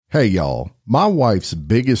Hey y'all, my wife's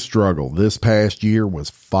biggest struggle this past year was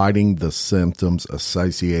fighting the symptoms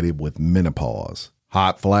associated with menopause.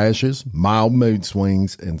 Hot flashes, mild mood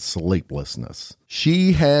swings, and sleeplessness.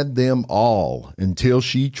 She had them all until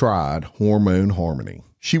she tried Hormone Harmony.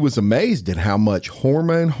 She was amazed at how much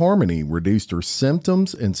Hormone Harmony reduced her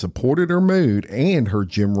symptoms and supported her mood and her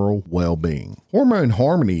general well-being. Hormone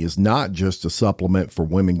Harmony is not just a supplement for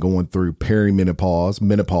women going through perimenopause,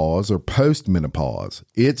 menopause, or postmenopause.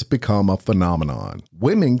 It's become a phenomenon.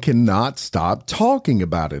 Women cannot stop talking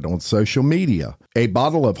about it on social media. A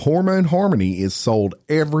bottle of Hormone Harmony is sold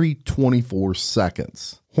every 24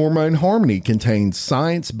 seconds. Hormone Harmony contains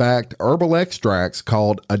science-backed herbal extracts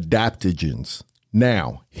called adaptogens.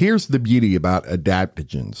 Now, here's the beauty about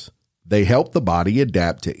adaptogens. They help the body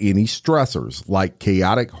adapt to any stressors, like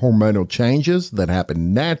chaotic hormonal changes that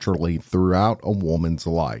happen naturally throughout a woman's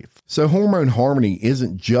life. So Hormone Harmony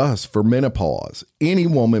isn't just for menopause. Any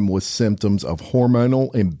woman with symptoms of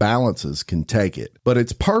hormonal imbalances can take it, but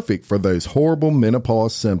it's perfect for those horrible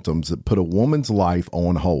menopause symptoms that put a woman's life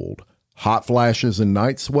on hold. Hot flashes and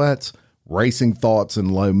night sweats, racing thoughts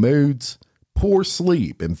and low moods, poor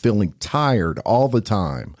sleep and feeling tired all the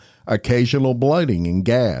time, occasional bloating and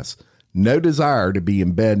gas, no desire to be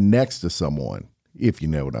in bed next to someone, if you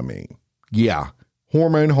know what I mean. Yeah,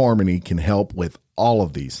 Hormone Harmony can help with all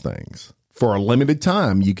of these things. For a limited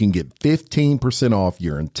time, you can get 15% off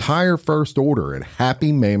your entire first order at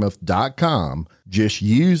happymammoth.com. Just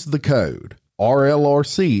use the code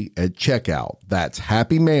RLRC at checkout. That's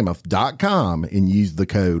happymammoth.com and use the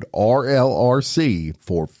code RLRC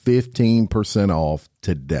for 15% off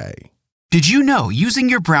today. Did you know using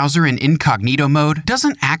your browser in incognito mode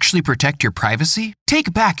doesn't actually protect your privacy?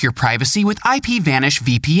 Take back your privacy with IPVanish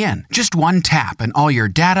VPN. Just one tap and all your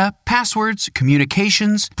data, passwords,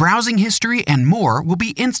 communications, browsing history, and more will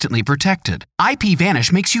be instantly protected.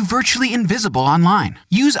 IPVanish makes you virtually invisible online.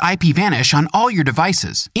 Use IPVanish on all your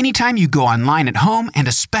devices, anytime you go online at home and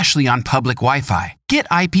especially on public Wi-Fi. Get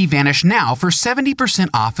IPVanish now for 70%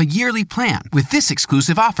 off a yearly plan with this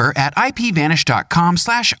exclusive offer at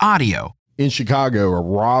ipvanish.com/audio. In Chicago, a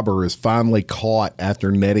robber is finally caught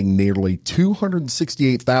after netting nearly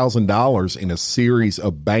 $268,000 in a series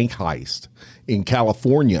of bank heists. In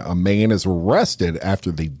California, a man is arrested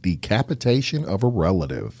after the decapitation of a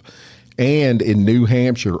relative. And in New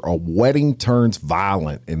Hampshire, a wedding turns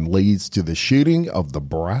violent and leads to the shooting of the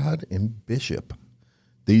bride and bishop.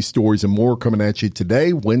 These stories and more coming at you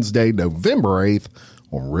today, Wednesday, November 8th,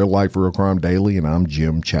 on Real Life Real Crime Daily, and I'm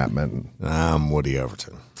Jim Chapman. I'm Woody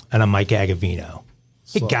Overton. And I'm Mike Agavino.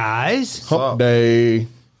 Hey, guys. Hump Day.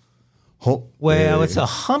 Well, it's a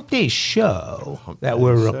Hump Day show that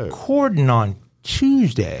we're recording on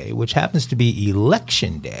Tuesday, which happens to be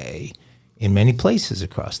Election Day in many places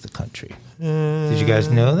across the country. Did you guys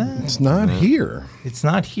know that? It's not here. It's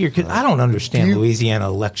not here because I don't understand Louisiana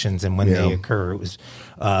elections and when they occur. It was,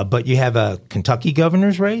 but you have a Kentucky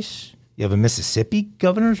governor's race. You have a Mississippi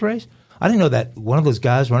governor's race. I didn't know that one of those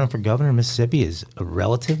guys running for governor in Mississippi is a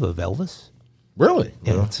relative of Elvis. Really?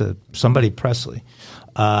 Yeah, it's somebody Presley.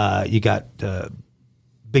 You got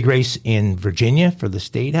big race in Virginia for the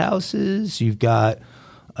state houses. You've got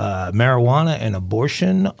marijuana and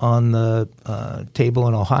abortion on the table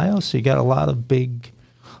in Ohio. So you got a lot of big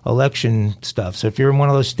election stuff. So if you're in one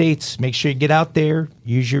of those states, make sure you get out there,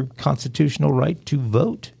 use your constitutional right to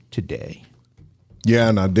vote today. Yeah,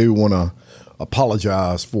 and I do want to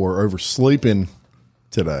apologize for oversleeping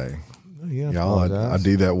today. Y'all, I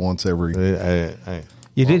do that once every.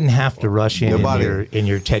 You didn't have to rush in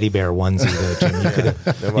your teddy bear onesie, though, Jim.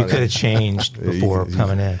 You could have changed before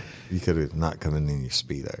coming in. You could have not come in your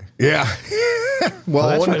Speedo. Yeah. Well,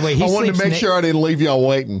 I wanted to make sure I didn't leave y'all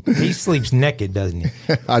waiting. He sleeps naked, doesn't he?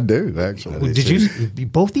 I do, actually. Well, did you?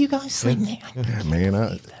 Both of you guys sleep naked? Yeah, man,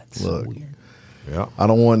 that's look. So weird. Yeah. I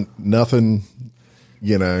don't want nothing.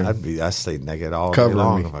 You know, I stay naked all day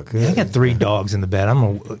long if I could. Yeah, I got 3 dogs in the bed.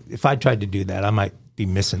 If I tried to do that, I might be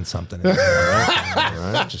missing something.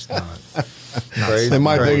 Right? Just not they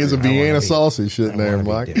might think it's a Vienna sausage sitting there,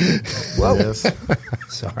 Mike. Well, yes.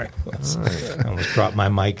 Sorry. I almost dropped my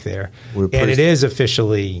mic there. And it is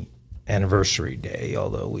officially anniversary day,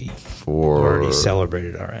 although we already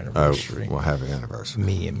celebrated our anniversary. Well, happy anniversary.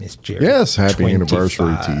 Me and Miss Jerry. Yes, happy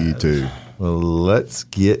anniversary to you too. Well, let's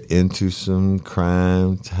get into some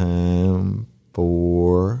crime time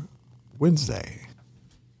for Wednesday.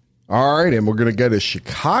 All right, and we're going to go to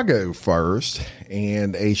Chicago first.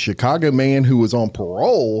 And a Chicago man who was on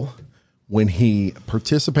parole when he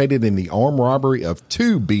participated in the armed robbery of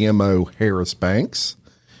 2 BMO Harris banks.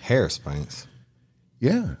 Harris banks?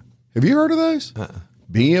 Yeah. Have you heard of those?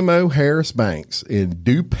 BMO Harris Banks in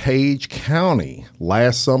DuPage County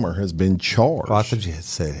last summer has been charged. Oh, I thought you had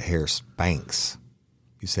said Harris Banks.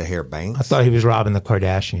 You said Harris Banks? I thought he was robbing the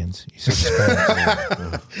Kardashians. You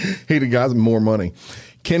said He'd have got more money.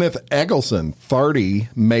 Kenneth Eggleston, 30,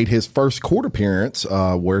 made his first court appearance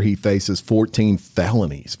where he faces 14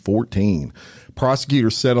 felonies. 14.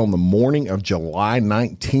 Prosecutors said on the morning of July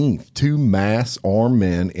 19th, 2 masked armed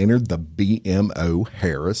men entered the BMO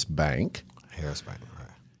Harris Bank. Harris Bank, right.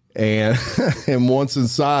 And once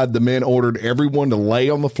inside, the men ordered everyone to lay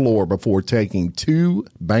on the floor before taking 2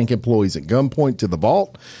 bank employees at gunpoint to the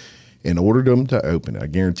vault and ordered them to open it. I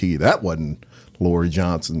guarantee you that wasn't Lori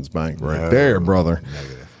Johnson's bank there, brother.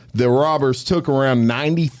 Negative. The robbers took around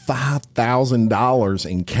 $95,000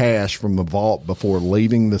 in cash from the vault before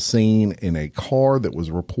leaving the scene in a car that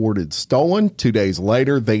was reported stolen. 2 days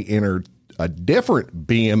later, they entered a different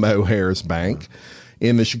BMO Harris Bank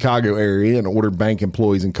in the Chicago area and ordered bank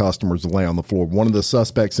employees and customers to lay on the floor. One of the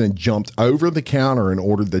suspects then jumped over the counter and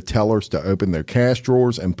ordered the tellers to open their cash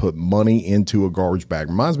drawers and put money into a garbage bag.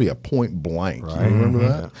 Reminds me of Point Blank. Right. You remember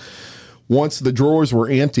that? Once the drawers were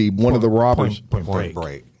empty, one of the robbers... Point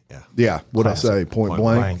break. Yeah, what'd I say? Point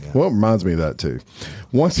blank? Yeah. Well, it reminds me of that, too.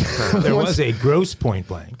 there was a gross point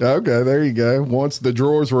blank. Okay, there you go. Once the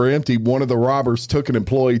drawers were empty, one of the robbers took an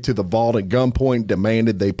employee to the vault at gunpoint,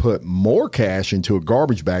 demanded they put more cash into a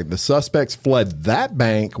garbage bag. The suspects fled that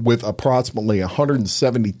bank with approximately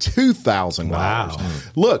 $172,000. Wow.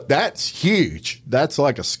 Look, that's huge. That's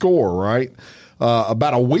like a score, right?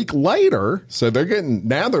 About a week later, so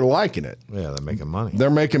they're liking it. Yeah, they're making money. They're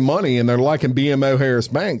making money, and they're liking BMO Harris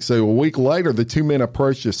Bank. So a week later, the 2 men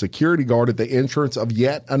approached a security guard at the entrance of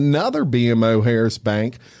yet another BMO Harris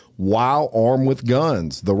Bank while armed with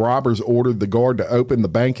guns. The robbers ordered the guard to open the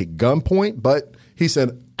bank at gunpoint, but he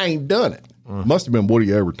said, I ain't done it. Must have been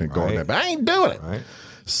Woody Overton guarding that, but I ain't doing it. Right.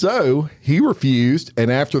 So he refused,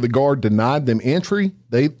 and after the guard denied them entry,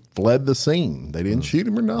 they fled the scene. They didn't shoot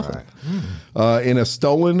him or nothing. Right. In a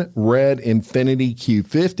stolen red Infiniti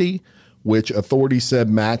Q50, which authorities said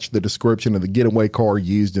matched the description of the getaway car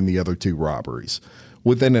used in the other 2 robberies.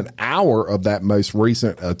 Within an hour of that most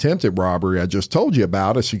recent attempted robbery I just told you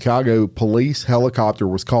about, a Chicago police helicopter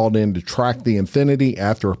was called in to track the Infiniti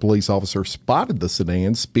after a police officer spotted the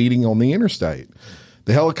sedan speeding on the interstate.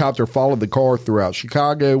 The helicopter followed the car throughout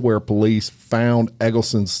Chicago, where police found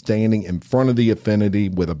Eggleston standing in front of the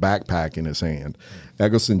Infiniti with a backpack in his hand.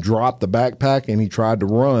 Eggleston dropped the backpack and he tried to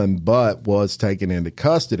run, but was taken into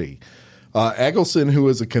custody. Eggleston, who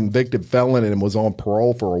is a convicted felon and was on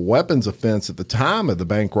parole for a weapons offense at the time of the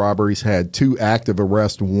bank robberies, had 2 active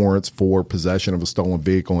arrest warrants for possession of a stolen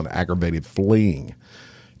vehicle and aggravated fleeing.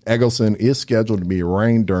 Eggleston is scheduled to be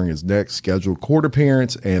arraigned during his next scheduled court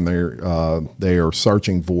appearance, and they are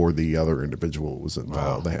searching for the other individual who was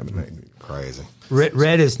involved. They haven't named him. Crazy.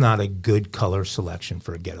 Red is not a good color selection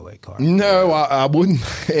for a getaway car. No, I wouldn't,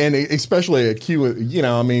 and especially a Q.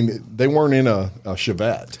 I mean, they weren't in a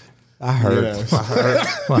Chevette. I heard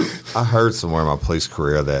somewhere in my police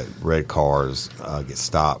career that red cars get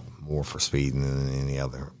stopped more for speeding than any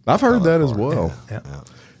other. I've heard that as well. Yeah.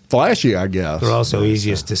 Flashy, I guess. They're also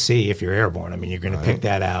easiest to see if you're airborne. I mean, you're going to pick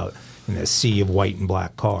that out in a sea of white and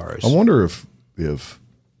black cars. I wonder if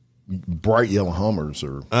bright yellow Hummers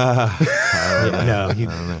are.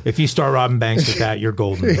 If you start robbing banks with that, you're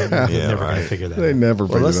golden. You're never going to figure that out. They never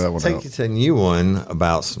figure that one out. Let's take you to a new one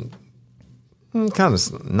about some kind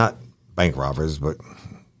of not bank robbers, but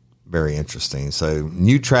very interesting. So,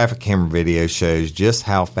 new traffic camera video shows just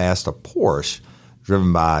how fast a Porsche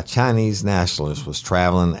driven by a Chinese nationalist was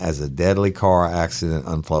traveling as a deadly car accident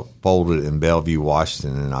unfolded in Bellevue,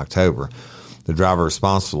 Washington in October. The driver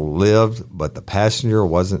responsible lived, but the passenger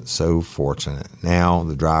wasn't so fortunate. Now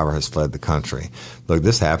the driver has fled the country. Look,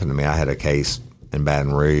 this happened to me. I had a case in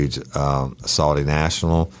Baton Rouge, a Saudi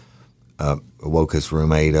national woke his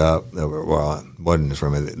roommate up. Well, it wasn't his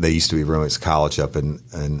roommate. They used to be roommates at college up in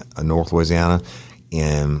North Louisiana,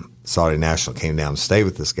 and Saudi national came down to stay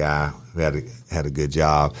with this guy who had a good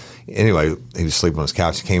job. Anyway, he was sleeping on his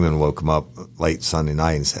couch. He came in and woke him up late Sunday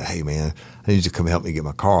night and said, "Hey, man, I need you to come help me get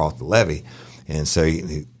my car off the levee." And so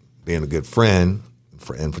he being a good friend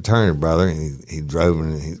and fraternity brother, he drove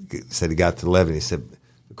and he said he got to the levee and he said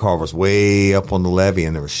the car was way up on the levee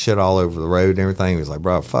and there was shit all over the road and everything. He was like,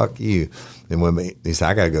 "Bro, fuck you." And he said,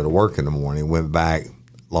 "I got to go to work in the morning." Went back.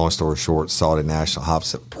 Long story short, Saudi National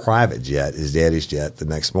hops a private jet, his daddy's jet, the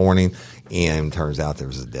next morning, and turns out there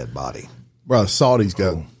was a dead body. Bro, Saudi's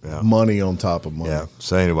got money on top of money. Yeah.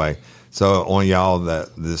 So anyway, on y'all,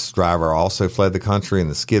 this driver also fled the country, and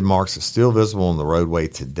the skid marks are still visible on the roadway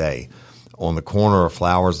today. on the corner of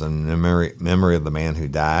Flowers in memory of the man who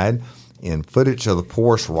died. And footage of the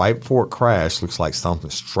Porsche right before it crashed looks like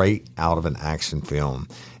something straight out of an action film.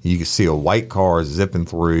 You can see a white car zipping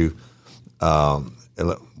through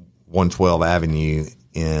 112 Avenue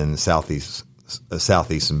in southeast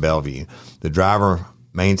in Bellevue. The driver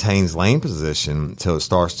maintains lane position until it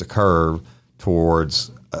starts to curve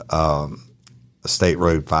towards a State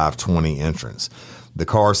Road 520 entrance. The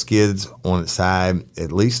car skids on its side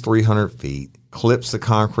at least 300 feet, clips the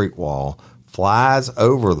concrete wall, flies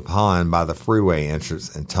over the pond by the freeway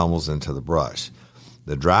entrance, and tumbles into the brush.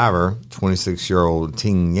 The driver, 26-year-old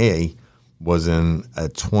Ting Ye, was in a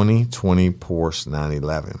 2020 Porsche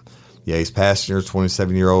 911. Ye's passenger,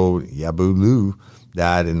 27-year-old Yabu Lu,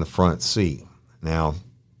 died in the front seat. Now,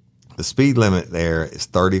 the speed limit there is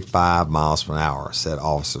 35 miles per hour, said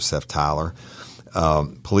Officer Seth Tyler.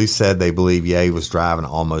 Police said they believe Ye was driving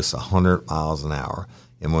almost 100 miles an hour.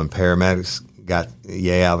 And when paramedics got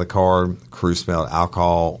Ye out of the car, the crew smelled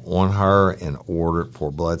alcohol on her and ordered for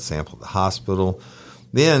a blood sample at the hospital.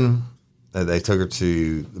 Then they took her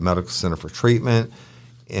to the medical center for treatment,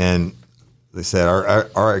 and they said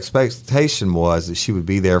our expectation was that she would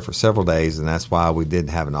be there for several days, and that's why we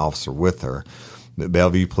didn't have an officer with her. The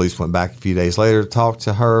Bellevue police went back a few days later to talk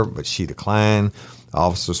to her, but she declined. The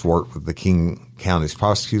officers worked with the King County's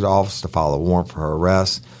prosecutor's office to file a warrant for her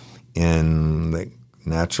arrest, and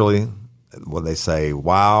naturally, what they say,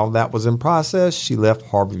 while that was in process, she left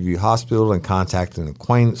Harborview Hospital and contacted an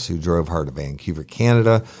acquaintance who drove her to Vancouver,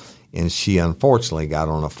 Canada, and she unfortunately got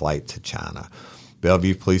on a flight to China.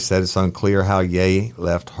 Bellevue police said it's unclear how Ye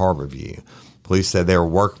left Harborview. Police said they were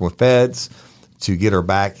working with feds to get her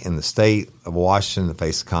back in the state of Washington to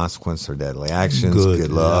face the consequence of her deadly actions.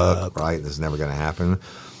 Good luck. Right? This is never going to happen.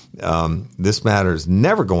 This matter is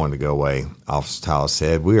never going to go away, Officer Tyler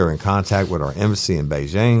said. We are in contact with our embassy in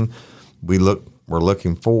Beijing. We're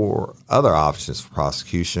looking for other options for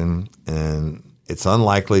prosecution, and it's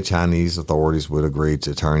unlikely Chinese authorities would agree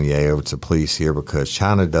to turn Ye over to police here because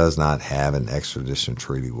China does not have an extradition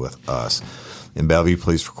treaty with us. In Bellevue,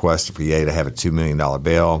 police requested for Ye to have a $2 million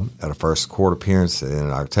bail at a first court appearance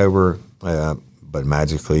in October, but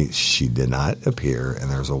magically she did not appear,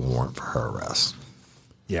 and there's a warrant for her arrest.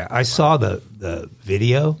 Yeah, I saw the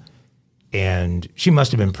video, and she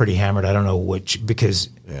must have been pretty hammered. I don't know which, because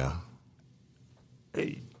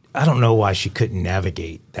I don't know why she couldn't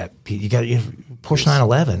navigate that. You got Porsche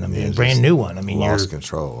 911. I mean, brand new one. I mean, lost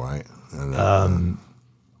control, right? And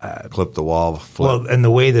clipped the wall. Well, and the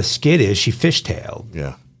way the skid is, she fishtailed.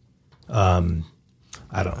 Yeah.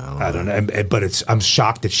 I don't know, but I'm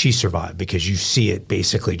shocked that she survived because you see it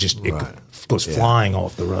basically just it goes flying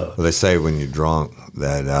off the road. Well, they say when you're drunk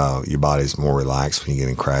that your body's more relaxed when you get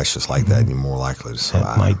in crashes like that, and you're more likely to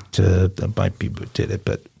survive. That might be what did it,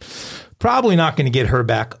 but probably not going to get her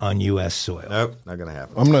back on U.S. soil. Nope, not going to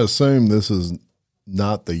happen. I'm going to assume this is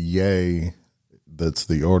not the Ye that's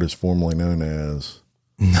the artist formerly known as.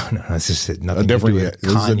 No, it's just nothing a different to do Ye. with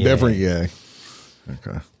This is a Kanye. different Ye.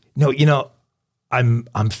 Okay. No,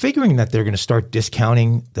 I'm figuring that they're going to start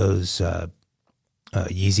discounting those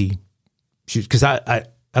Yeezy shoes because I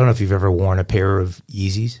don't know if you've ever worn a pair of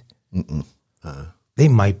Yeezys. They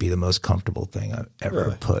might be the most comfortable thing I've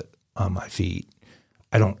ever put on my feet.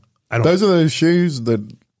 I don't. Those are those shoes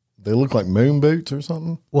that they look like moon boots or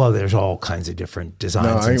something. Well, there's all kinds of different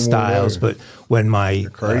designs and styles, but when my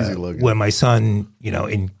crazy looking. When my son,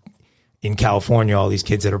 in California, all these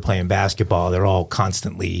kids that are playing basketball, they're all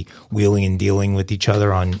constantly wheeling and dealing with each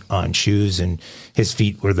other on shoes, and his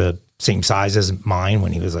feet were the same size as mine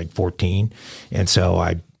when he was like 14, and so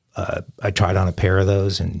I tried on a pair of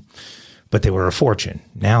those, but they were a fortune.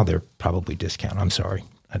 Now they're probably discounted. I'm sorry.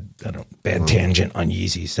 I don't bad tangent on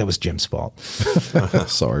Yeezys. That was Jim's fault.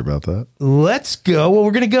 Sorry about that. Let's go. Well,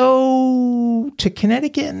 we're going to go to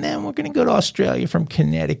Connecticut, and then we're going to go to Australia from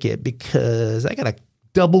Connecticut because I got a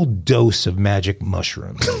double dose of magic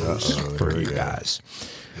mushrooms for you guys.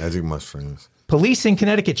 Magic mushrooms. Police in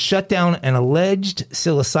Connecticut shut down an alleged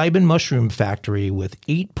psilocybin mushroom factory with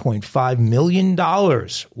 $8.5 million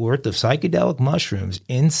worth of psychedelic mushrooms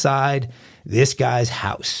inside this guy's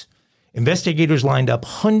house. Investigators lined up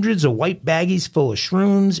hundreds of white baggies full of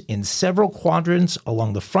shrooms in several quadrants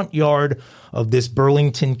along the front yard of this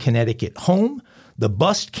Burlington, Connecticut home. The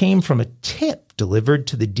bust came from a tip delivered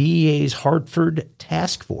to the DEA's Hartford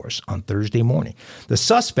task force on Thursday morning. The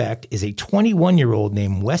suspect is a 21-year-old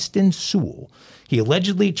named Weston Sewell. He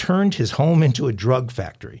allegedly turned his home into a drug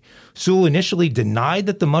factory. Sewell initially denied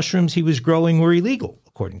that the mushrooms he was growing were illegal.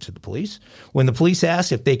 according to the police. When the police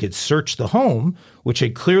asked if they could search the home, which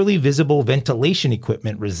had clearly visible ventilation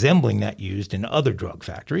equipment resembling that used in other drug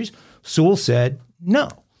factories, Sewell said no.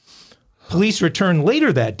 Police returned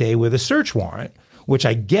later that day with a search warrant, which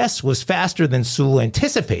I guess was faster than Sewell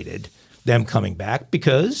anticipated them coming back,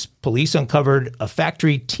 because police uncovered a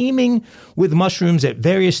factory teeming with mushrooms at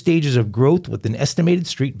various stages of growth with an estimated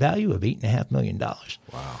street value of $8.5 million. Wow.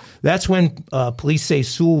 That's when police say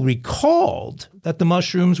Sewell recalled that the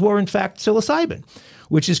mushrooms were, in fact, psilocybin,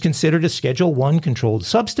 which is considered a Schedule I controlled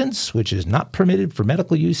substance, which is not permitted for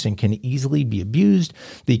medical use and can easily be abused.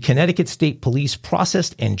 The Connecticut State Police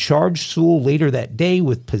processed and charged Sewell later that day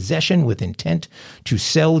with possession with intent to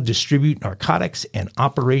sell, distribute narcotics, and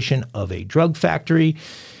operation of a drug factory.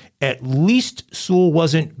 At least Sewell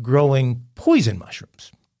wasn't growing poison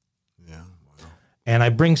mushrooms. And I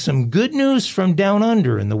bring some good news from down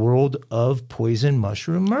under in the world of poison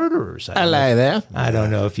mushroom murderers. I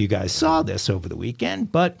don't know if you guys saw this over the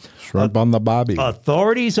weekend, but Shrimp on the bobby.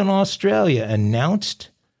 Authorities in Australia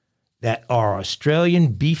announced that our Australian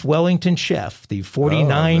beef Wellington chef, the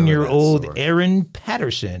 49-year-old Erin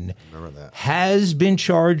Patterson, has been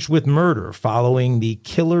charged with murder following the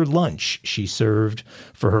killer lunch she served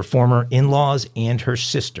for her former in-laws and her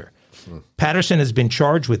sister. Patterson has been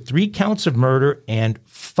charged with 3 counts of murder and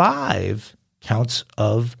 5 counts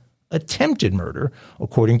of attempted murder,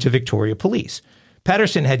 according to Victoria Police.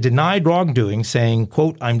 Patterson had denied wrongdoing, saying,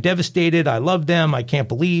 quote, "I'm devastated. I love them. I can't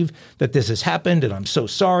believe that this has happened, and I'm so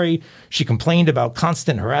sorry." She complained about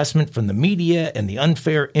constant harassment from the media and the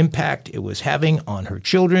unfair impact it was having on her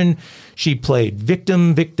children. She played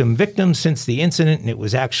victim since the incident, and it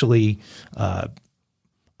was actually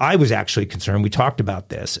I was actually concerned, we talked about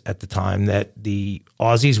this at the time, that the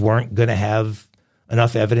Aussies weren't going to have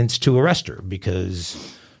enough evidence to arrest her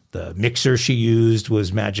because the mixer she used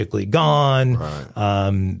was magically gone.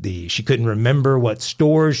 Right. She couldn't remember what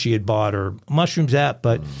stores she had bought her mushrooms at,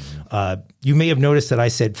 but you may have noticed that I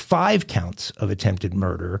said 5 counts of attempted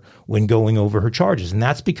murder when going over her charges. And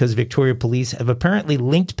that's because Victoria Police have apparently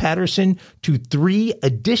linked Patterson to 3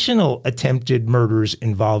 additional attempted murders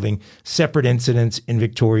involving separate incidents in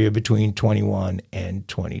Victoria between 21 and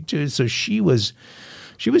 22. So she was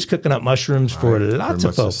cooking up mushrooms for lots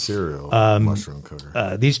of folks. Serial mushroom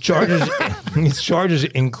cooker. These charges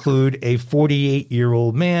include a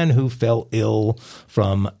 48-year-old man who fell ill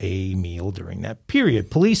from a meal during that period.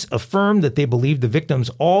 Police affirmed that they believe the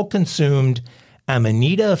victims all consumed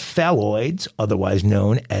Amanita phalloids, otherwise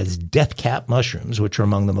known as death cap mushrooms, which are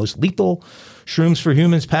among the most lethal shrooms for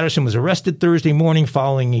humans. Patterson was arrested Thursday morning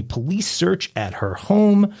following a police search at her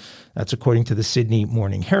home. That's according to the Sydney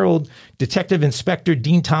Morning Herald. Detective Inspector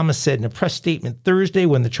Dean Thomas said in a press statement Thursday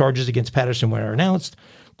when the charges against Patterson were announced,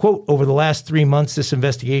 quote, "Over the last 3 months, this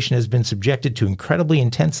investigation has been subjected to incredibly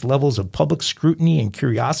intense levels of public scrutiny and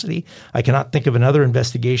curiosity. I cannot think of another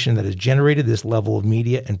investigation that has generated this level of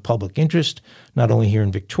media and public interest, not only here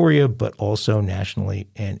in Victoria, but also nationally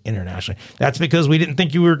and internationally." That's because we didn't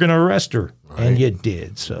think you were going to arrest her, and you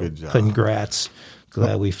did. So congrats.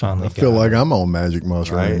 Glad we finally got I feel like I'm on magic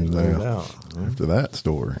mushrooms now after that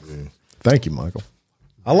story. Thank you, Michael.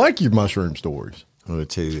 I like your mushroom stories.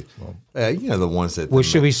 Too. The ones that. Well,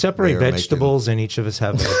 should we separate vegetables and each of us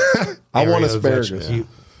have a I want asparagus.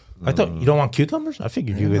 I thought you don't want cucumbers? I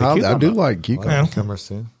figured you would. I do like cucumbers. Cucumbers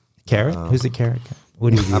too. Carrot? Who's the carrot?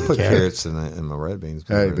 What do you do? I with put carrot? carrots in my red beans.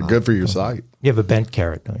 Hey, they're good for your sight. You have a bent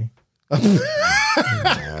carrot, don't you?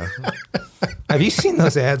 Have you seen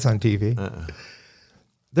those ads on TV?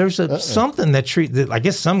 There's something that I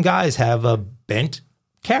guess some guys have a bent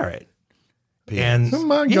carrot. And some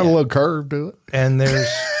might got a little curve to it. And there's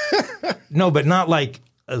no, but not like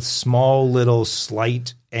a small little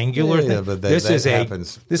slight angular thing. But this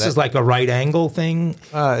is like a right angle thing.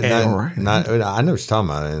 I know what you're talking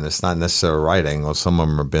about, and it's not necessarily a right angle. Some of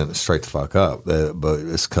them are bent straight the fuck up, but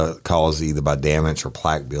it's caused either by damage or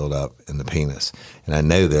plaque buildup in the penis. And I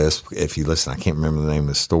know this. If you listen, I can't remember the name of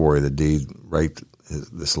the story. The dude raped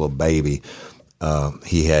this little baby.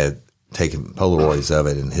 He had taken Polaroids of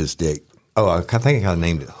it, and his dick. Oh, I think I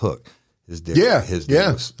named it Hook. His dick. His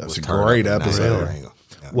dick was that's a great episode.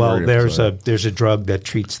 Yeah. Well, there's a drug that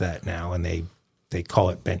treats that now, and they call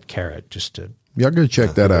it bent carrot just to. Y'all go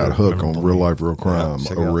check that out. Hook on Real Life Real Crime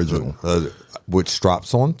original, which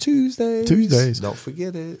drops on Tuesdays. Don't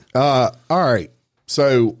forget it. All right,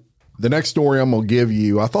 so. The next story I'm going to give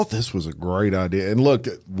you, I thought this was a great idea. And look,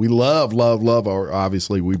 we love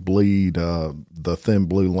obviously we bleed the thin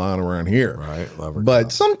blue line around here. Right.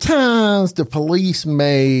 But sometimes the police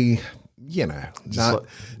may,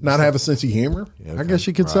 not have a sense of humor, I guess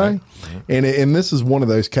you could say. Yeah. And this is one of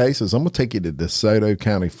those cases. I'm going to take you to DeSoto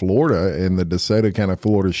County, Florida, and the DeSoto County,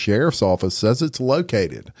 Florida Sheriff's Office says it's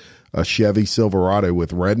located a Chevy Silverado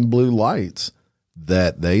with red and blue lights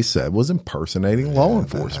that they said was impersonating law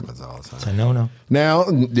enforcement. It's a no-no. Now,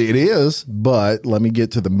 it is, but let me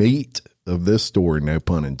get to the meat of this story, no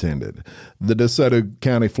pun intended. The DeSoto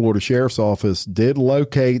County, Florida Sheriff's Office did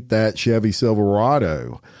locate that Chevy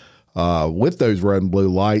Silverado with those red and blue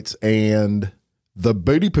lights, and the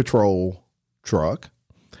Booty Patrol truck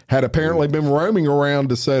had apparently been roaming around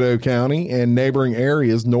DeSoto County and neighboring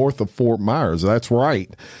areas north of Fort Myers. That's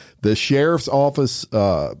right. The sheriff's office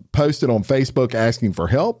posted on Facebook asking for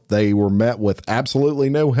help. They were met with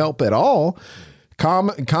absolutely no help at all.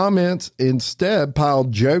 Comments instead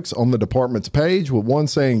piled jokes on the department's page, with one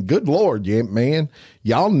saying, "Good Lord, man,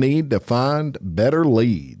 y'all need to find better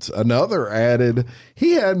leads." Another added,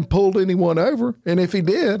 "He hadn't pulled anyone over, and if he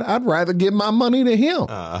did, I'd rather give my money to him."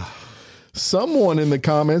 Someone in the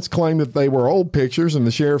comments claimed that they were old pictures and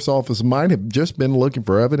the sheriff's office might have just been looking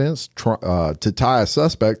for evidence to tie a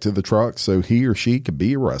suspect to the truck so he or she could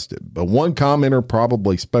be arrested. But one commenter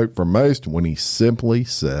probably spoke for most when he simply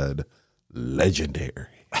said, "Legendary."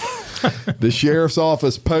 The sheriff's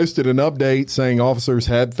office posted an update saying officers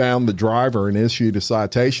had found the driver and issued a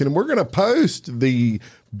citation. And we're going to post the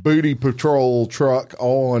Booty Patrol truck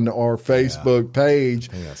on our Facebook page.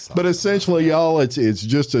 But essentially, y'all, it's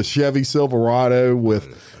just a Chevy Silverado with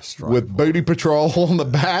Booty Patrol on the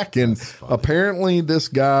back. And apparently this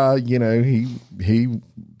guy, he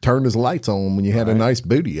turned his lights on when you had a nice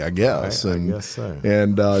booty, I guess. Right, I guess so.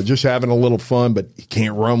 And just having a little fun, but you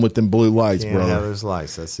can't run with them blue lights, can't brother. Have those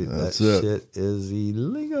lights. That's it. That shit is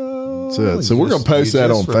illegal. That's it. So we're going to post that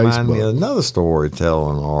on Facebook. Me another story tell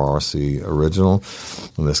on RLRC original.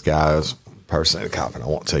 When this guy is impersonating a cop, and I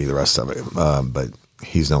won't tell you the rest of it, but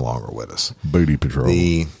he's no longer with us. Booty Patrol.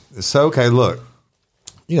 Okay, look,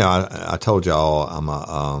 I told y'all I'm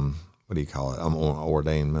a, what do you call it? I'm an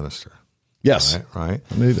ordained minister. Yes. Right.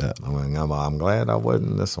 I knew that. I'm glad I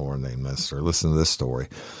wasn't this ordained minister. Listen to this story.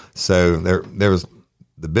 So there was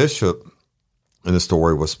the bishop in the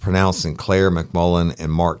story was pronouncing Claire McMullen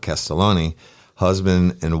and Mark Castellani,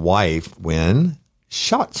 husband and wife, when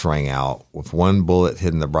shots rang out, with one bullet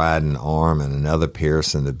hitting the bride in the arm and another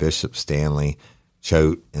piercing the Bishop Stanley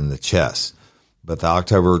Choate in the chest. But the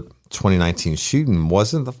October 2019 shooting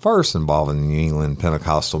wasn't the first involving the New England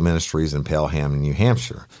Pentecostal Ministries in Pelham, New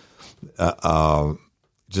Hampshire.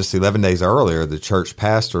 Just 11 days earlier, the church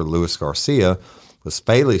pastor, Luis Garcia, was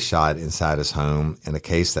fatally shot inside his home in a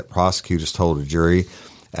case that prosecutors told a jury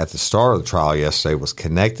at the start of the trial yesterday was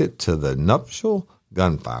connected to the nuptial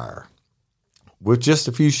gunfire. With just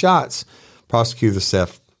a few shots, prosecutor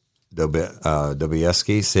Seth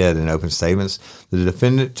Dobieski said in open statements, the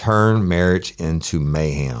defendant turned marriage into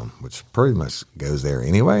mayhem, which pretty much goes there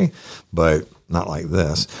anyway, but not like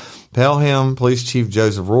this. Pelham Police Chief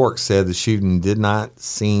Joseph Rourke said the shooting did not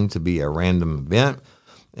seem to be a random event.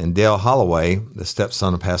 And Dale Holloway, the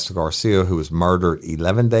stepson of Pastor Garcia, who was murdered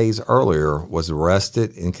 11 days earlier, was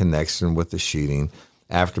arrested in connection with the shooting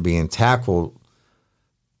after being tackled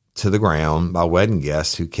to the ground by wedding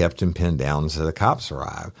guests who kept him pinned down until the cops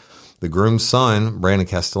arrived. The groom's son, Brandon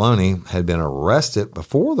Castellani, had been arrested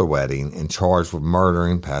before the wedding and charged with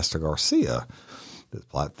murdering Pastor Garcia. The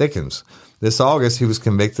plot thickens. This August, he was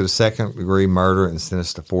convicted of second-degree murder and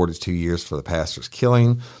sentenced to 42 years for the pastor's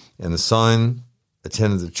killing. And the son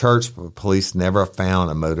attended the church, but police never found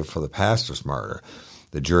a motive for the pastor's murder.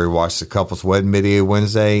 The jury watched the couple's wedding video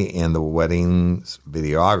Wednesday, and the wedding's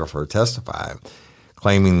videographer testified,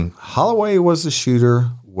 claiming Holloway was the shooter.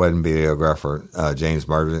 Wedding videographer James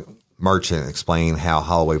Merchant explained how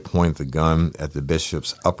Holloway pointed the gun at the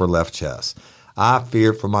bishop's upper left chest. "I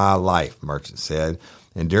feared for my life," Merchant said.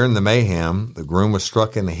 And during the mayhem, the groom was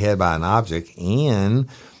struck in the head by an object, and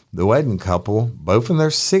the wedding couple, both in their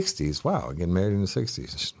 60s, wow, getting married in the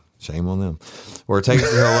 60s, shame on them, were taken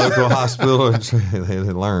to a local hospital and they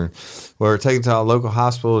didn't learn. Were taken to a local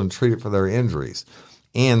hospital and treated for their injuries.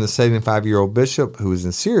 And the 75-year-old bishop, who was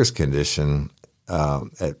in serious condition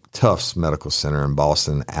at Tufts Medical Center in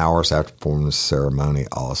Boston, hours after performing the ceremony,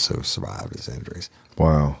 also survived his injuries.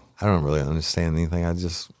 Wow. I don't really understand anything. I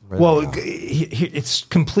just read Well, it's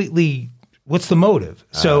completely. What's the motive?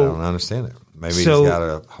 So I don't understand it. Maybe he's got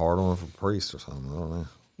a hard on for priest or something. I don't know.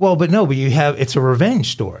 Well, but you have. It's a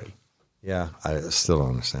revenge story. Yeah, I still don't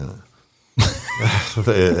understand it.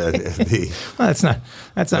 Well, that's not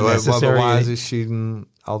necessary. But why is he shooting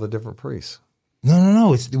all the different priests?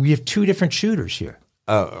 No. We have two different shooters here.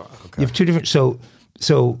 Oh, okay. You have two different. So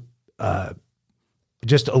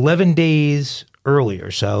just 11 days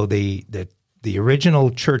earlier. So the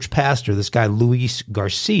original church pastor, this guy Luis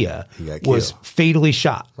Garcia, was fatally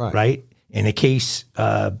shot. Right, in a case,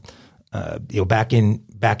 back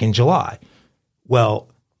in July. Well,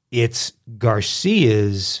 it's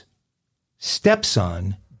Garcia's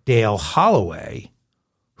stepson, Dale Holloway,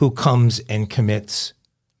 who comes and commits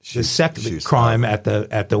the second crime at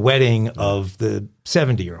the wedding of the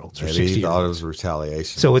 70-year-olds or 60-year-olds. He thought it was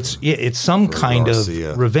retaliation. So it's some kind of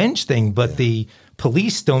revenge thing, but the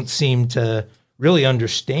police don't seem to really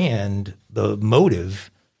understand the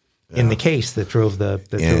motive in the case that drove the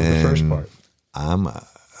first part.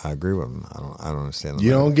 I agree with him. I don't understand.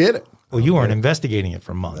 You don't get it. Well, you weren't investigating it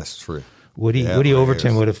for months. That's true. Woody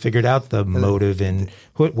Overton would have figured out the motive. And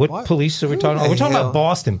what police are we talking about? We're talking about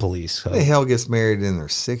Boston police. So. Who the hell gets married in their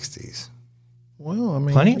 60s? Well, I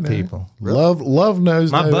mean, plenty of people. Love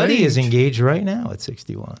knows. My no buddy age. is engaged right now at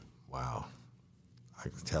 61. Wow, I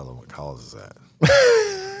can tell them what causes that.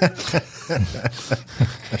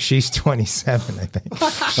 She's 27, I think.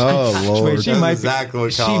 Oh Lord, she might exactly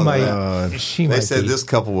what she causes might. that. She They might said be, this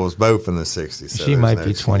couple was both in the 60s. So she might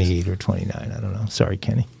be 28 or 29. I don't know. Sorry,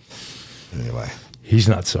 Kenny. Anyway, he's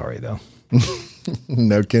not sorry though.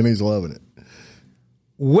 No, Kenny's loving it.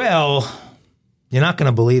 Well, you're not going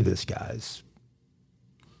to believe this, guys,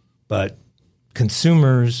 but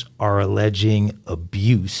consumers are alleging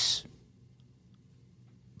abuse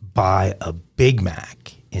by a Big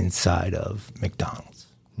Mac inside of McDonald's.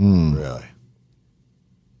 Really?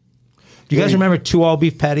 Do you guys remember 2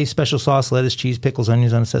 all-beef patties, special sauce, lettuce, cheese, pickles,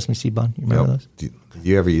 onions on a sesame seed bun? You remember those? Did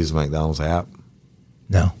you ever use the McDonald's app?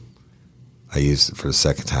 No. I used it for the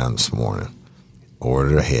second time this morning.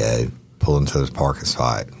 Ordered ahead, pulled into the parking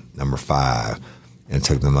spot, number 5, and it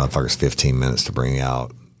took the motherfuckers 15 minutes to bring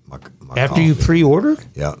out my After coffee. you pre-ordered?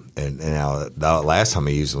 Yeah. And now the last time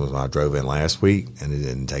I used it was when I drove in last week, and it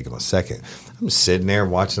didn't take them a second. I'm sitting there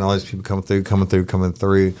watching all these people coming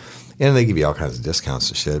through. And they give you all kinds of discounts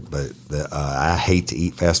and shit. But I hate to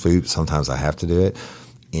eat fast food. Sometimes I have to do it.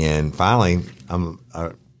 And finally,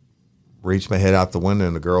 I reached my head out the window,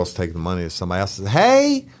 and the girl's taking the money. And somebody else says,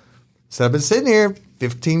 "Hey," so I've been sitting here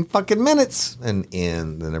 15 fucking minutes, and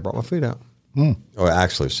then they brought my food out. Oh,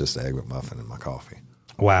 actually, it's just an egg McMuffin and my coffee.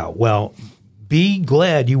 Wow. Well, be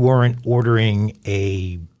glad you weren't ordering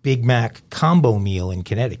a Big Mac combo meal in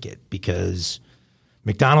Connecticut, because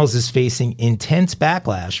McDonald's is facing intense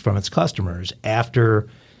backlash from its customers after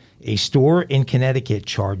a store in Connecticut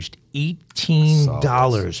charged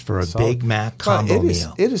 $18 for a Big Mac combo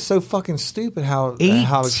meal. It is so fucking stupid how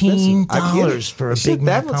 $18 expensive. for a Big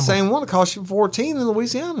Mac combo. The same one that costs you $14 in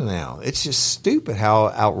Louisiana now. It's just stupid how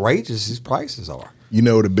outrageous these prices are. You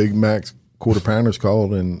know what a Big Mac's quarter pounder's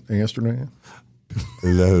called in Amsterdam?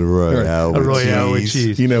 The Royale with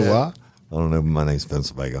cheese. You know why? I don't know. My name's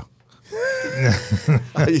Pennsylvania.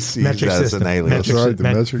 I used to use Metric that as system. an alien. That's right, the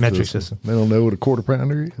metric system. They don't know what a quarter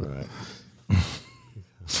pounder is. Right.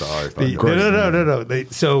 Sorry. No.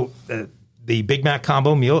 The Big Mac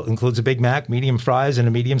combo meal includes a Big Mac, medium fries, and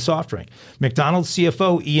a medium soft drink. McDonald's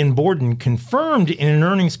CFO Ian Borden confirmed in an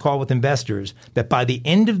earnings call with investors that by the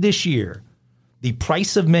end of this year, the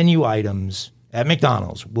price of menu items at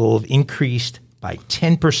McDonald's will have increased by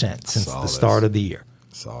 10% since the start of the year.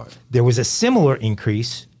 Saw it. There was a similar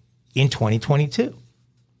increase in 2022.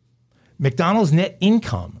 McDonald's net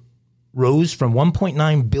income rose from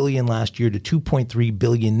 $1.9 billion last year to $2.3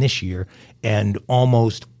 billion this year, and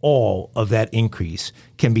almost all of that increase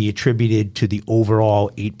can be attributed to the overall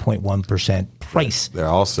 8.1% price. They're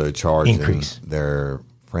also charging increase. Their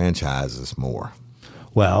franchises more.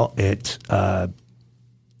 Well, it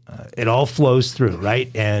all flows through, right?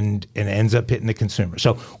 And ends up hitting the consumer.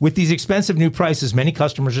 So with these expensive new prices, many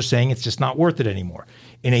customers are saying it's just not worth it anymore.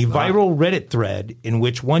 In a viral Reddit thread in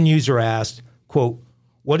which one user asked, quote,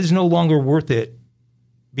 "What is no longer worth it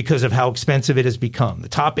because of how expensive it has become?" The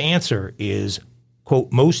top answer is,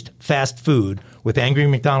 quote, "most fast food," with angry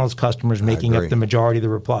McDonald's customers making up the majority of the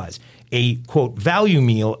replies. A, quote, "value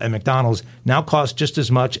meal at McDonald's now costs just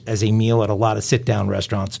as much as a meal at a lot of sit-down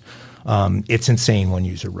restaurants. It's insane," one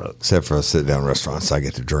user wrote. Except for sit-down restaurants, I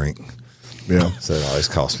get to drink. Yeah. So it always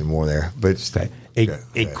costs me more there. But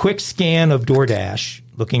A quick scan of DoorDash,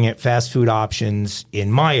 looking at fast food options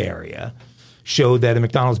in my area, showed that a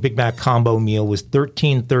McDonald's Big Mac combo meal was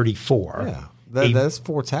 $13.34. yeah, that's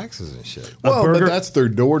 4 taxes and shit. Well, but that's their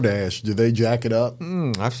DoorDash. Do they jack it up?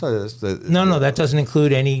 I've said this. No, that doesn't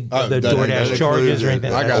include any of the that DoorDash charges or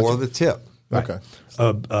anything. I got or you. the tip. Okay.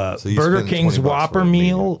 So you Burger spend King's $20 Whopper for a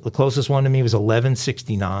meal, the closest one to me was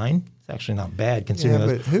 $11.69. Is actually not bad considering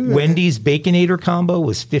Yeah, but Wendy's Baconator combo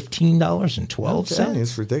was $15.12. Okay,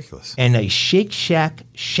 it's ridiculous. And a Shake Shack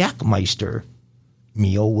Shackmeister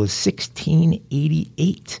meal was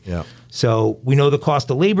 $16.88. Yeah. So we know the cost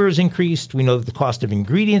of labor has increased. We know that the cost of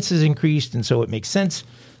ingredients has increased. And so it makes sense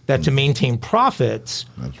that to maintain profits,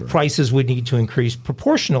 prices would need to increase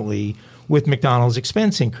proportionally with McDonald's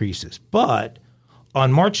expense increases. But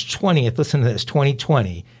on March 20th, listen to this,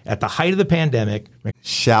 2020, at the height of the pandemic.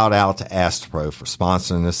 Shout out to Astropro for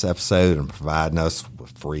sponsoring this episode and providing us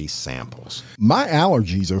with free samples. My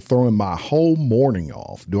allergies are throwing my whole morning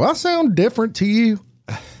off. Do I sound different to you?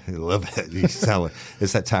 A little bit. You sound like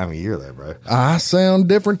it's that time of year there, bro. I sound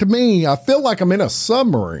different to me. I feel like I'm in a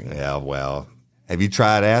submarine. Yeah, well, have you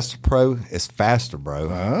tried Astropro? It's faster, bro.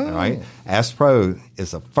 All right? Astropro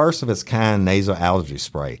is the first of its kind nasal allergy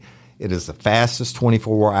spray. It is the fastest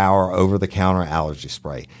 24-hour over-the-counter allergy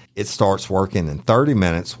spray. It starts working in 30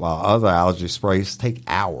 minutes while other allergy sprays take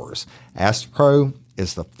hours. Astropro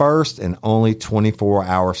is the first and only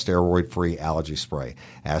 24-hour steroid-free allergy spray.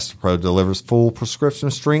 Astropro delivers full prescription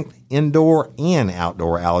strength, indoor and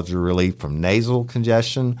outdoor allergy relief from nasal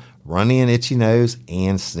congestion, runny and itchy nose,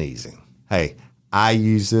 and sneezing. Hey, I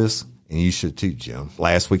use this, and you should too, Jim.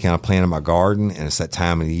 Last weekend I planted my garden, and it's that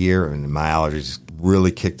time of the year, and my allergies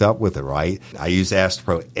really kicked up with it, right? I use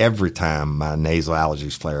Astropro every time my nasal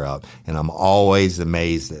allergies flare up, and I'm always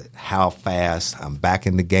amazed at how fast I'm back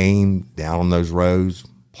in the game, down on those roads,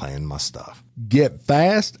 playing my stuff. Get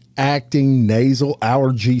fast-acting nasal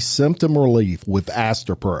allergy symptom relief with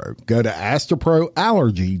Astropro. Go to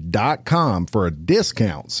AstroProAllergy.com for a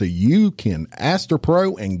discount so you can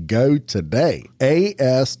Astropro and go today.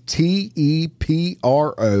 ASTEPRO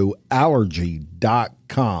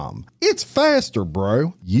allergy.com. It's faster,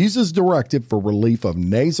 bro. Use as directed for relief of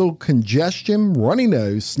nasal congestion, runny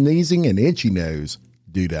nose, sneezing, and itchy nose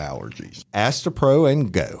due to allergies. Astropro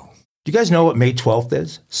and go. Do you guys know what May 12th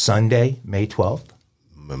is? Sunday, May 12th?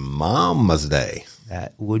 Mama's Day.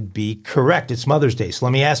 That would be correct. It's Mother's Day. So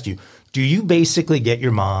let me ask you, do you basically get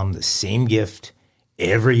your mom the same gift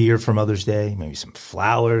every year for Mother's Day? Maybe some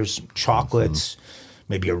flowers, some chocolates,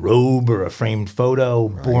 maybe a robe or a framed photo,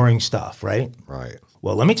 boring stuff, right? Right.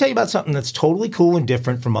 Well, let me tell you about something that's totally cool and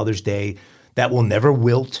different for Mother's Day that will never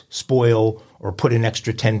wilt, spoil, or put an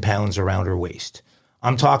extra 10 pounds around her waist.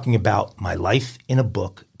 I'm talking about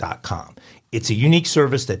mylifeinabook.com. It's a unique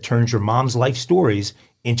service that turns your mom's life stories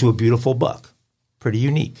into a beautiful book. Pretty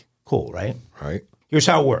unique. Cool, right? Right. Here's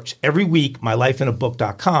how it works. Every week,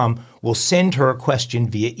 mylifeinabook.com will send her a question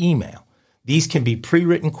via email. These can be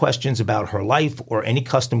pre-written questions about her life or any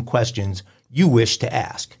custom questions you wish to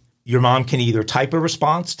ask. Your mom can either type a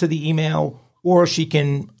response to the email or she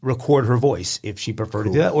can record her voice if she prefers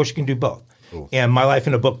to do that, or she can do both. Cool. And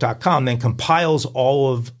mylifeinabook.com then compiles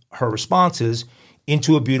all of her responses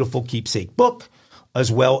into a beautiful keepsake book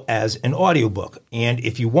as well as an audiobook. And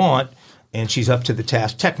if you want, and she's up to the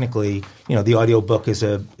task technically, the audiobook is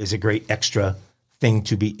a great extra thing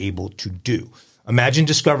to be able to do. Imagine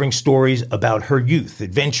discovering stories about her youth,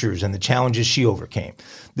 adventures, and the challenges she overcame.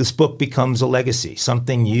 This book becomes a legacy,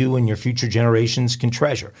 something you and your future generations can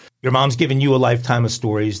treasure. Your mom's given you a lifetime of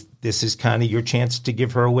stories. This is kind of your chance to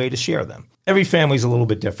give her a way to share them. Every family's a little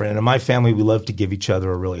bit different, and in my family, we love to give each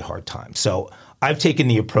other a really hard time. So I've taken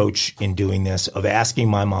the approach in doing this of asking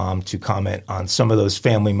my mom to comment on some of those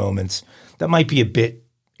family moments that might be a bit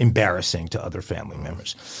embarrassing to other family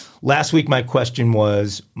members. Last week, my question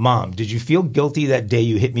was, Mom, did you feel guilty that day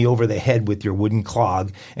you hit me over the head with your wooden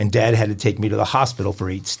clog and Dad had to take me to the hospital for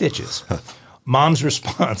 8 stitches? Mom's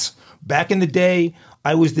response, back in the day,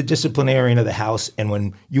 I was the disciplinarian of the house, and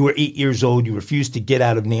when you were 8 years old, you refused to get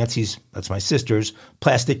out of Nancy's, that's my sister's,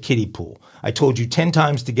 plastic kiddie pool. I told you 10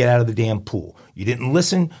 times to get out of the damn pool. You didn't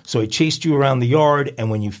listen, so I chased you around the yard, and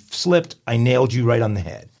when you slipped, I nailed you right on the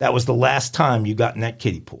head. That was the last time you got in that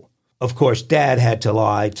kiddie pool. Of course, Dad had to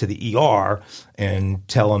lie to the ER and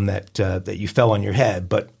tell him that you fell on your head,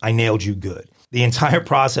 but I nailed you good. The entire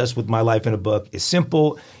process with My Life in a Book is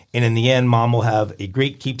simple, and in the end, Mom will have a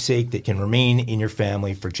great keepsake that can remain in your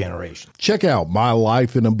family for generations. Check out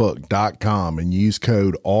mylifeinabook.com and use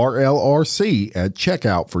code RLRC at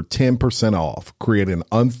checkout for 10% off. Create an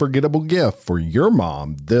unforgettable gift for your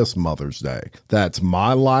mom this Mother's Day. That's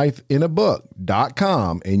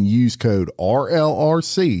mylifeinabook.com and use code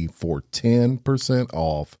RLRC for 10%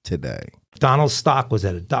 off today. McDonald's stock was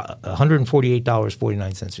at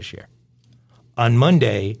 $148.49 a share. On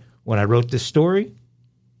Monday, when I wrote this story,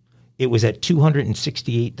 it was at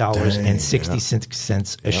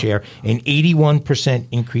 $268.66 a share, an 81%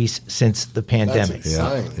 increase since the pandemic.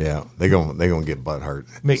 Yeah. They're gonna get butt hurt.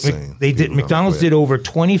 McDonald's did over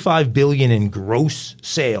 $25 billion in gross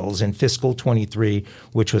sales in fiscal 23,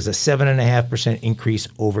 which was a 7.5% increase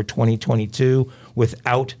over 2022,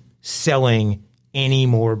 without selling any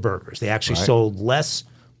more burgers. They actually sold less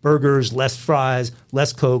burgers, less fries,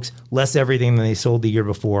 less Cokes, less everything than they sold the year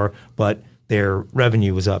before, but their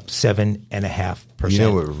revenue was up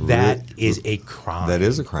 7.5%. That is a crime. That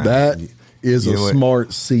is a crime. That is a smart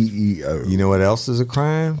CEO. You know what else is a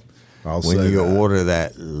crime? When you order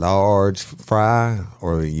that large fry,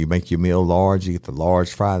 or you make your meal large, you get the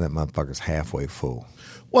large fry, that motherfucker's halfway full.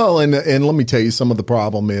 Well, and let me tell you, some of the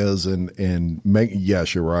problem is,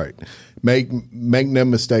 yes, you're right. Make no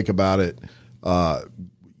mistake about it.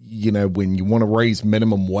 When you want to raise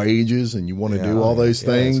minimum wages and you want to do all those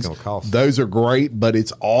things, those are great, but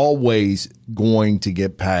it's always going to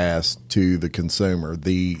get passed to the consumer.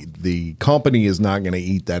 The company is not going to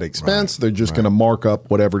eat that expense. They're just going to mark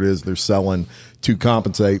up whatever it is they're selling to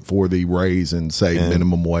compensate for the raise and say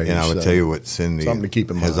minimum wage. And I would tell you what Cindy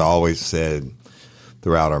has always said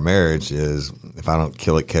throughout our marriage is, if I don't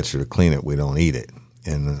kill it, catch it, or clean it, we don't eat it.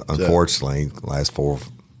 And unfortunately, the last 4 or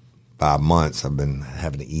 5 months, I've been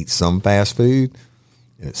having to eat some fast food,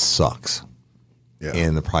 and it sucks. Yeah.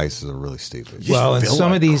 And the prices are really stupid. Well, and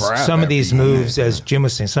some of these moves, as Jim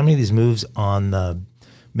was saying, some of these moves on the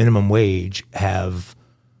minimum wage have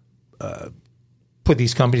put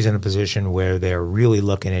these companies in a position where they're really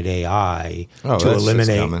looking at AI to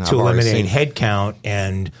eliminate headcount.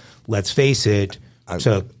 And let's face it,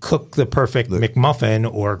 to cook the perfect McMuffin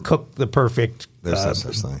or cook the perfect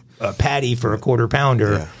patty for a quarter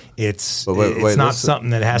pounder. Yeah. It's not something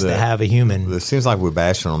that has to have a human. It seems like we're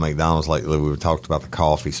bashing on McDonald's lately. We talked about the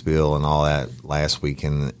coffee spill and all that last week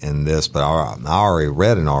and this, but I already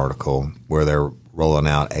read an article where they're rolling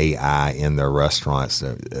out AI in their restaurants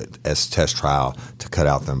as test trial to cut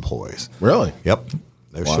out the employees. Really? Yep.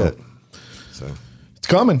 No shit. So it's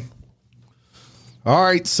coming. All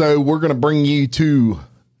right, so we're going to bring you to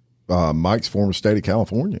Mike's former state of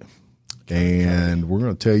California. And we're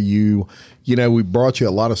going to tell you, we brought you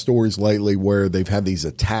a lot of stories lately where they've had these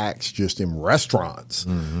attacks just in restaurants,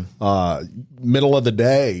 middle of the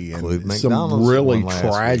day, and some really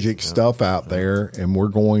tragic stuff out there. And we're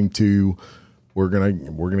going to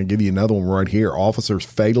give you another one right here. Officers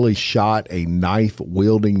fatally shot a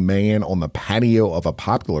knife-wielding man on the patio of a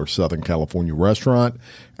popular Southern California restaurant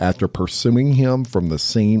after pursuing him from the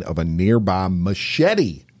scene of a nearby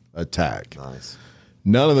machete attack. Nice.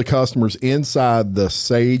 None of the customers inside the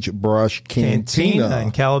Sagebrush Cantina in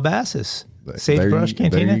Calabasas. Sagebrush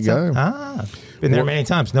Cantina. There you go. Been there many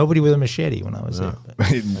times. Nobody with a machete when I was there.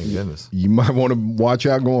 Thank goodness. You might want to watch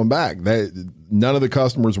out going back. None of the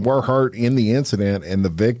customers were hurt in the incident, and the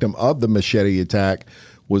victim of the machete attack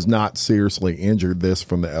was not seriously injured. This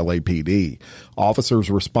from the LAPD. Officers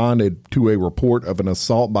responded to a report of an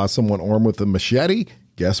assault by someone armed with a machete.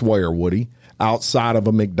 Guess where, Woody? Outside of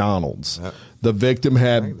a McDonald's. The victim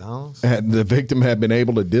had been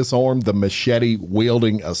able to disarm the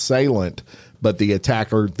machete-wielding assailant, but the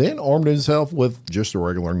attacker then armed himself with just a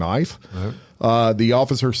regular knife. The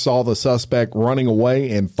officer saw the suspect running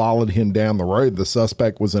away and followed him down the road. The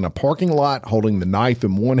suspect was in a parking lot holding the knife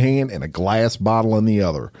in one hand and a glass bottle in the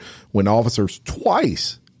other. When officers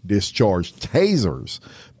twice discharged tasers,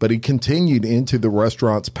 but he continued into the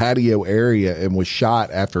restaurant's patio area and was shot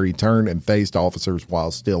after he turned and faced officers while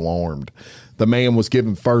still armed. The man was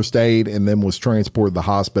given first aid and then was transported to the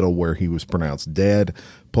hospital where he was pronounced dead.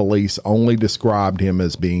 Police only described him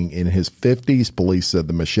as being in his 50s. Police said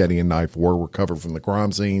the machete and knife were recovered from the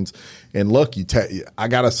crime scenes. And look, I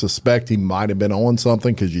got to suspect he might have been on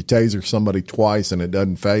something because you taser somebody twice and it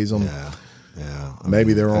doesn't faze them. Yeah,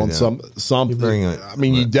 maybe they're on something.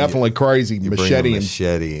 You definitely crazy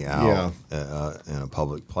machete out in a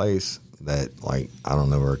public place that, I don't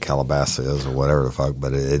know where Calabasas is or whatever the fuck,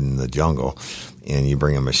 but it's in the jungle, and you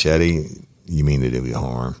bring a machete, you mean to do you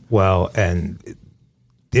harm. Well, and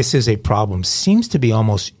this is a problem, seems to be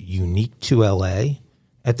almost unique to LA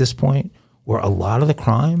at this point, where a lot of the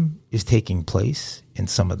crime is taking place in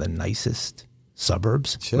some of the nicest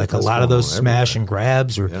suburbs, like a lot of those smash and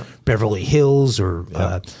grabs, or Beverly Hills, or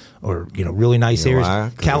really nice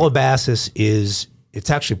areas. Calabasas it's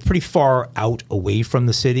actually pretty far out away from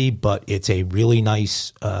the city, but it's a really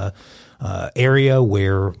nice area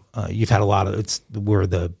where you've had a lot of. It's where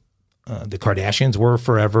the Kardashians were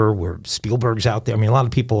forever, where Spielberg's out there. I mean, a lot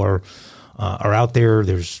of people are out there.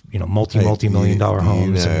 There's multi-million dollar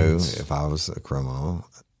homes. If I was a criminal,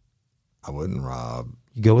 I wouldn't rob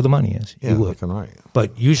You go where the money is. Yeah, you would. right.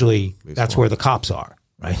 But usually that's where the cops are,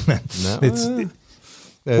 right?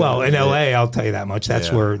 Well, in L.A., I'll tell you that much.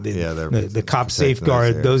 That's where the cops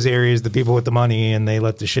safeguard those areas, the people with the money, and they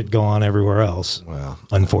let the shit go on everywhere else. Well,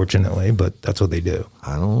 unfortunately, but that's what they do.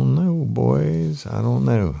 I don't know, boys. I don't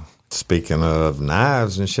know. Speaking of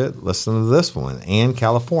knives and shit, listen to this one. In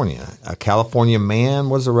California, a California man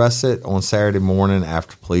was arrested on Saturday morning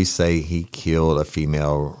after police say he killed a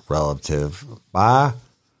female relative by,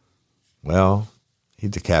 well, he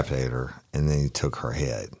decapitated her and then he took her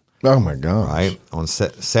head. Oh, my God. Right? On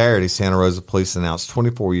Saturday, Santa Rosa police announced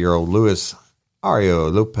 24-year-old Luis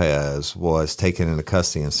Ario Lopez was taken into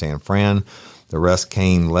custody in San Fran. The arrest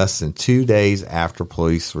came less than 2 days after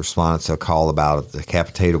police responded to a call about a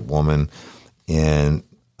decapitated woman in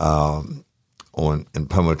Pomo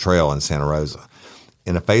Trail in Santa Rosa.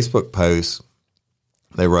 In a Facebook post,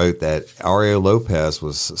 they wrote that Ario Lopez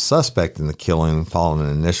was suspect in the killing following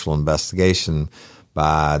an initial investigation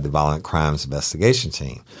by the Violent Crimes Investigation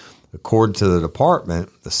Team. According to the department,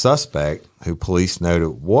 the suspect, who police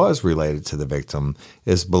noted was related to the victim,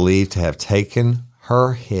 is believed to have taken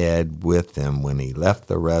her head with him when he left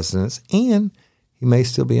the residence, and he may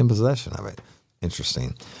still be in possession of it.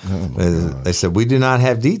 Interesting. They said, we do not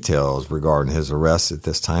have details regarding his arrest at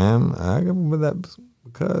this time. I go with that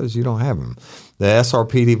because you don't have him. The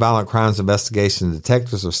SRPD Violent Crimes Investigation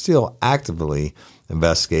detectives are still actively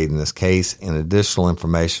investigating this case, and additional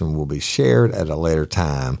information will be shared at a later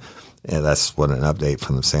time. And that's what an update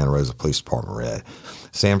from the Santa Rosa Police Department read.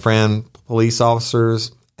 San Fran police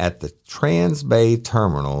officers at the Trans Bay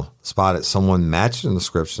Terminal spotted someone matching the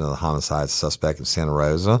description of the homicide suspect in Santa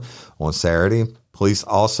Rosa on Saturday. Police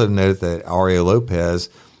also noted that Ario Lopez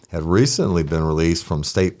had recently been released from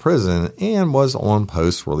state prison and was on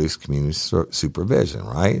post-release community supervision,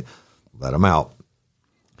 right? Let him out.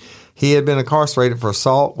 He had been incarcerated for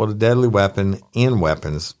assault with a deadly weapon and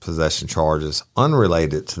weapons possession charges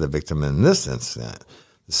unrelated to the victim in this incident.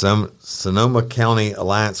 The Sonoma County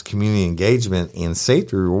Alliance Community Engagement and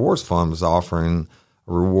Safety Rewards Fund was offering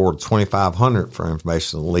a reward of $2,500 for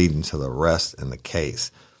information leading to the arrest in the case.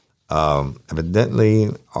 Evidently,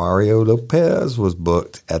 Ario Lopez was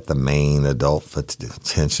booked at the main adult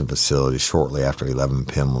detention facility shortly after 11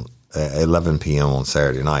 p.m. on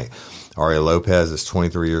Saturday night. Ario Lopez is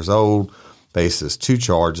 23 years old, faces 2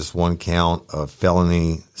 charges, 1 count of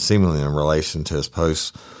felony seemingly in relation to his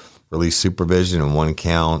post-release supervision and 1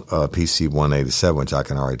 count of PC 187, which I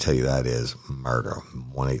can already tell you that is murder.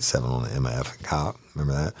 187 on the MF cop.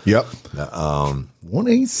 Remember that? Yep.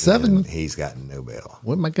 187. He's got no bail.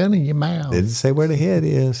 With my gun in your mouth. Didn't say where the head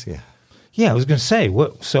is. Yeah. Yeah, I was going to say,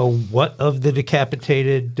 what of the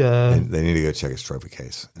decapitated? They need to go check his trophy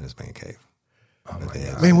case in his man cave. Oh my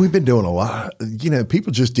God. Man, we've been doing a lot.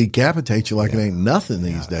 People just decapitate you like it ain't nothing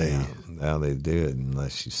these days. Yeah. Now they do it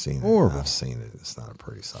unless you've seen it. Horrible. I've seen it. It's not a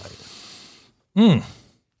pretty sight.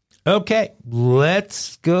 Okay,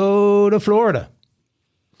 let's go to Florida.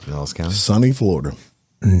 Pinellas County? Sunny Florida.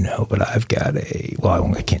 No, but I've got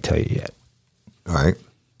I can't tell you yet. All right.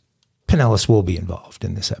 Pinellas will be involved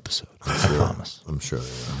in this episode. I promise. I'm sure they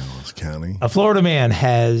will. Pinellas County. A Florida man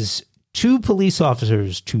has 2 police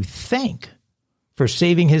officers to thank for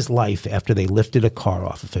saving his life after they lifted a car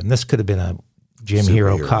off of him. This could have been a Jim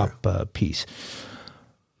Hero Cop piece.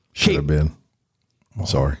 Should have been.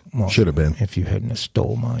 Sorry. Should have been. If you hadn't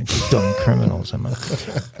stole mine, you dumb criminals.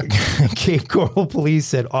 Cape Coral police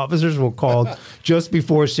said officers were called just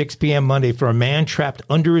before 6 p.m. Monday for a man trapped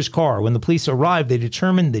under his car. When the police arrived, they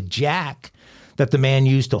determined the jack that the man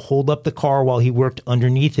used to hold up the car while he worked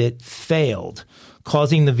underneath it failed,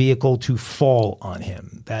 causing the vehicle to fall on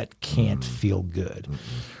him. That can't feel good.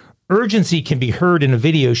 Urgency can be heard in a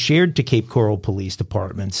video shared to Cape Coral Police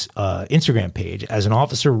Department's Instagram page as an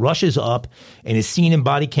officer rushes up and is seen in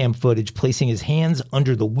body cam footage placing his hands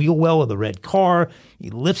under the wheel well of the red car. He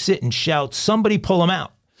lifts it and shouts, "Somebody pull him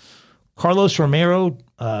out." Carlos Romero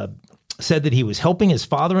said that he was helping his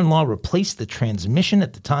father-in-law replace the transmission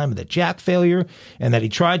at the time of the jack failure and that he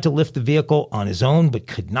tried to lift the vehicle on his own but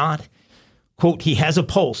could not. Quote, "He has a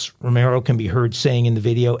pulse," Romero can be heard saying in the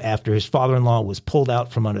video after his father-in-law was pulled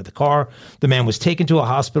out from under the car. The man was taken to a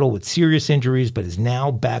hospital with serious injuries, but is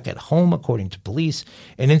now back at home, according to police.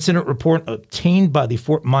 An incident report obtained by the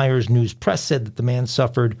Fort Myers News Press said that the man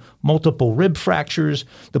suffered multiple rib fractures.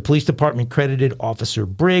 The police department credited Officer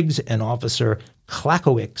Briggs and Officer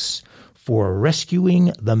Klakowicz for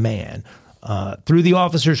rescuing the man. Through the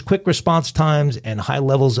officers' quick response times and high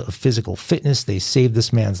levels of physical fitness, they saved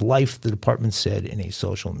this man's life, the department said in a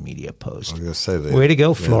social media post. I was going to say that. Way to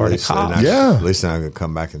go, Florida cops. At least they're not going to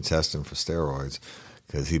come back and test him for steroids.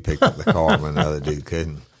 because he picked up the car when the other dude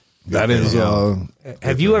couldn't. That is.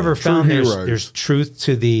 Have you ever found heroes. there's truth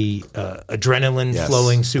to the adrenaline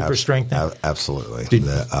flowing super strength thing? Absolutely.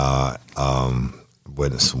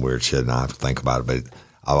 Witnessed some weird shit, and I have to think about it, but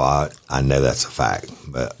I know that's a fact.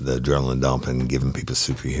 But the adrenaline dump and giving people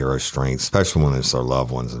superhero strength, especially when it's their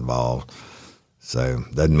loved ones involved. So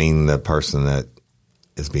doesn't mean the person that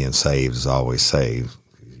is being saved is always saved.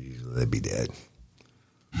 Usually they'd be dead.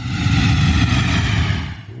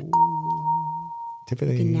 You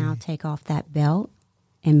can now take off that belt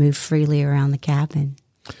and move freely around the cabin.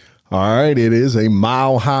 All right, it is a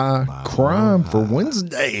mile-high crime for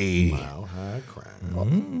Wednesday. Mile-high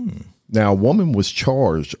crime. Now, a woman was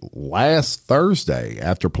charged last Thursday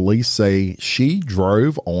after police say she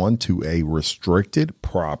drove onto a restricted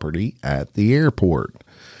property at the airport.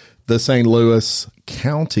 The St. Louis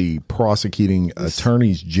County Prosecuting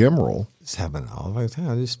Attorneys General. It's happening all the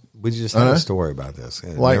time. We just had a story about this.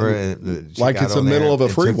 Like it's the middle of a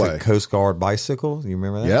freeway. Coast Guard bicycle. You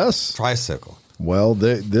remember that? Yes. Tricycle. Well,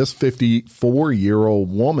 this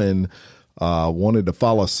 54-year-old woman wanted to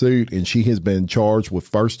follow suit, and she has been charged with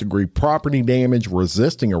first-degree property damage,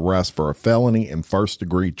 resisting arrest for a felony, and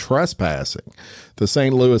first-degree trespassing. The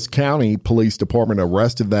St. Louis County Police Department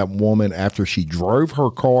arrested that woman after she drove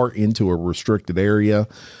her car into a restricted area.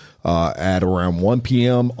 At around 1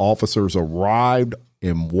 p.m., officers arrived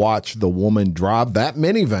and watched the woman drive that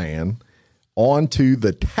minivan onto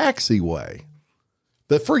the taxiway.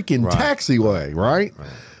 The freaking taxiway, right?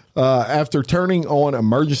 After turning on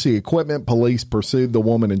emergency equipment, police pursued the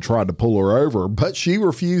woman and tried to pull her over, but she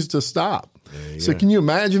refused to stop. So can you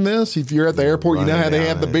imagine this? If you're at the airport, you know how they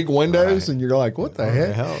have the big windows, and you're like, what the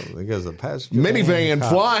hell? Because a passenger minivan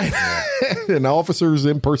flying and officers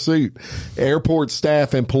in pursuit. Airport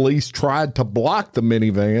staff and police tried to block the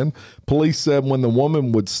minivan. Police said when the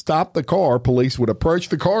woman would stop the car, police would approach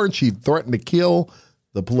the car, and she threatened to kill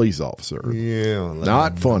the police officer. Yeah.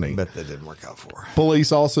 Not funny. Bet that didn't work out for her.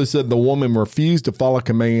 Police also said the woman refused to follow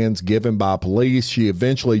commands given by police. She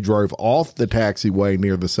eventually drove off the taxiway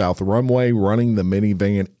near the south runway, running the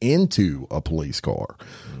minivan into a police car.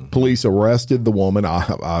 Police arrested the woman,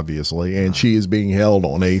 obviously, and she is being held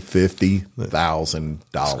on a $50,000.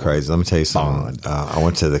 It's crazy. Let me tell you something. I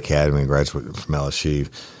went to the academy and graduated from LSU.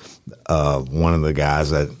 One of the guys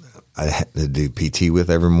that I had to do PT with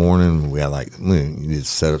every morning. We had you did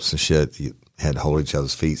set up some shit. You had to hold each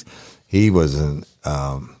other's feet. He was in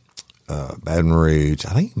Baton Rouge.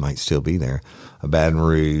 I think he might still be there. A Baton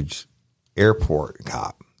Rouge airport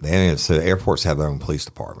cop. So airports have their own police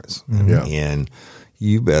departments. And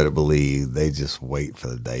you better believe they just wait for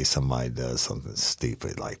the day somebody does something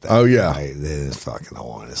stupid like that. Oh, yeah. Right? Then it's fucking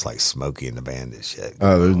on. It's like Smokey and the Bandit shit.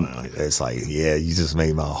 It's like, yeah, you just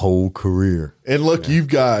made my whole career. And look, you've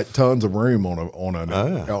got tons of room on a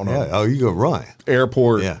you go run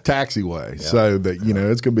airport taxiway, so that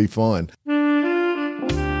it's gonna be fun.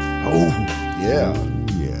 Yeah.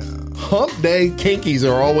 Hump day kinkies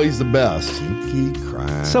are always the best. Kinky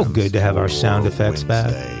crime. So good to have our sound effects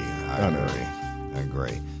back. I agree.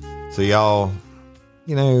 So y'all,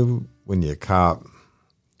 when you're a cop,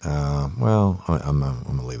 I'm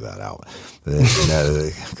gonna leave that out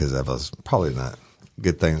because that was probably not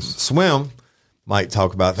good things. Swim might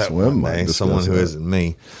talk about that one day. Someone who isn't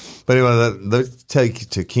me, but anyway, they take you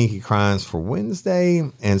to kinky crimes for Wednesday,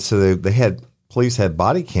 and so police had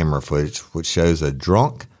body camera footage which shows a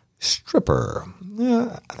drunk stripper.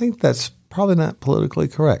 Yeah, I think that's probably not politically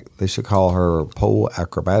correct. They should call her pole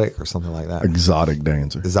acrobatic or something like that. Exotic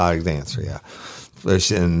dancer, yeah.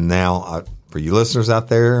 And now, for you listeners out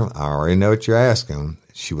there, I already know what you're asking.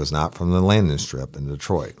 She was not from the landing strip in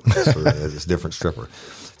Detroit. It's a different stripper.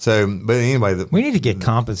 So, but anyway, we need to get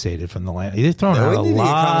compensated from the land. They're throwing out a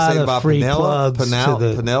lot of free plugs to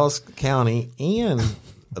Pinellas County and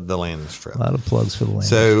the landing strip. A lot of plugs for the landing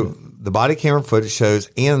strip. So the body camera footage shows,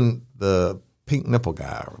 and the pink nipple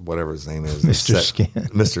guy, or whatever his name is.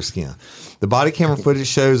 Mr. Skin. The body camera footage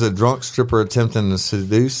shows a drunk stripper attempting to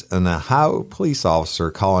seduce an Ohio police officer,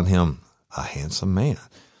 calling him a handsome man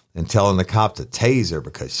and telling the cop to tase her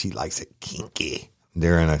because she likes it kinky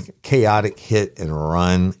during a chaotic hit and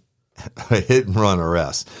run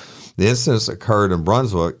arrest. The incident occurred in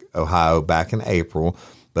Brunswick, Ohio back in April,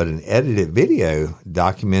 but an edited video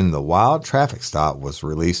documenting the wild traffic stop was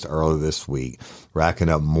released earlier this week, racking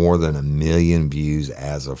up more than 1 million views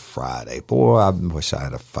as of Friday. Boy, I wish I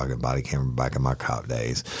had a fucking body camera back in my cop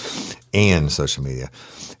days and social media.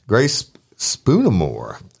 Grace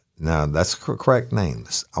Spoonamore. Now, that's the correct name.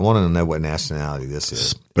 I want to know what nationality this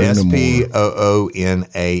is. Spoonamore.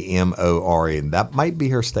 Spoonamore. And that might be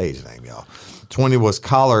her stage name, y'all. 20 was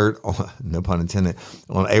collared, no pun intended,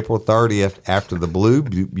 on April 30th after the blue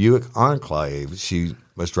Buick Enclave she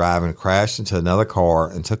was driving crashed into another car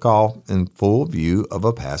and took off in full view of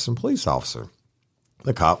a passing police officer.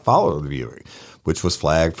 The cop followed the Buick, which was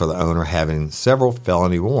flagged for the owner having several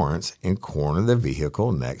felony warrants, and cornered the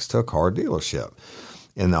vehicle next to a car dealership.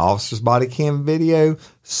 In the officer's body cam video,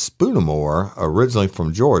 Spoonamore, originally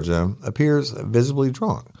from Georgia, appears visibly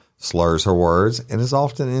drunk, slurs her words, and is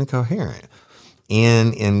often incoherent.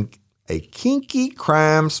 And in a kinky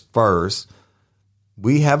crimes first,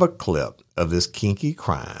 we have a clip of this kinky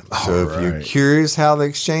crime. So if you're curious how the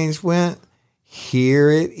exchange went, here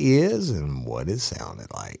it is and what it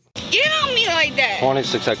sounded like. Get on me like that.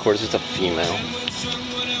 26 headquarters, it's a female.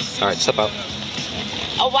 All right, step out.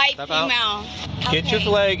 A white Step female. out. Get your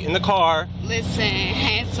leg in the car. Listen,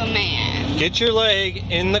 handsome man. Get your leg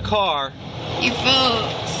in the car. You feel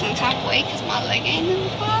some type of way because my leg ain't in the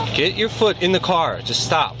car? Get your foot in the car. Just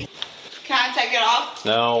stop. Can I take it off?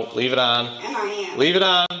 No, leave it on. And I am. Leave it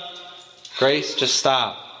on. Grace, just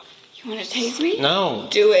stop. You want to tase me? No.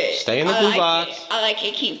 Do it. Stay in the blue box. I like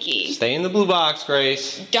it kinky. Stay in the blue box,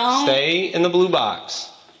 Grace. Don't. Stay in the blue box.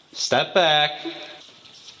 Step back.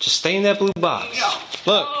 Just stay in that blue box. No.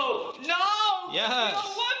 Look. No. Yes. You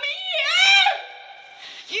don't want me here.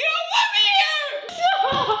 You don't want me here.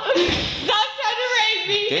 Stop trying to rape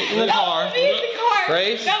me. Get in the car. Don't put me in the car.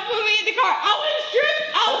 Grace. Don't put me in the car. I want to strip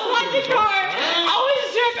outside the car. I want to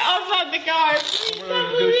strip outside the car. Please don't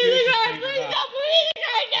put me in the car. Please don't put me in the car.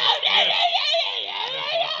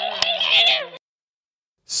 No.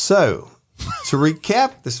 So, to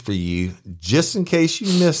recap this for you, just in case you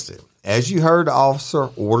missed it, as you heard, the officer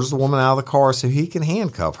orders the woman out of the car so he can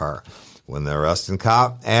handcuff her. When the arresting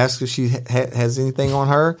cop asks if she has anything on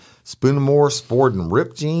her, Spoonamore, sporting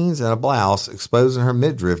ripped jeans and a blouse, exposing her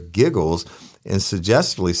midriff, giggles and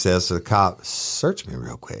suggestively says to the cop, "Search me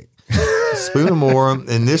real quick." Spoonamore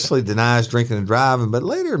initially denies drinking and driving, but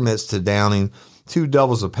later admits to downing 2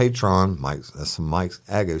 doubles of Patron, that's some Mike's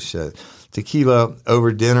Aggo shit, tequila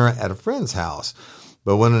over dinner at a friend's house.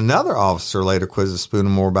 But when another officer later quizzes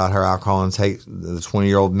Spoonamore about her alcohol intake, the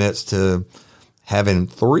 20-year-old admits to having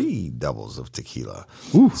 3 doubles of tequila.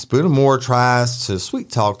 Spoonamore tries to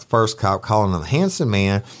sweet talk the first cop, calling him a handsome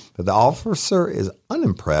man, but the officer is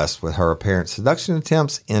unimpressed with her apparent seduction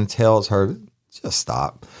attempts and tells her to just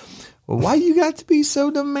stop. "Well, why you got to be so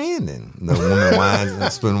demanding?" the woman whines, and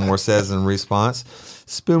Spoonamore says in response.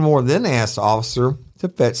 Spoonamore then asks the officer to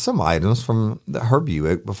fetch some items from her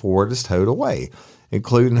Buick before it is towed away,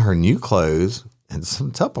 including her new clothes and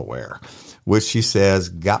some Tupperware, which she says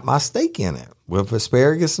got my steak in it with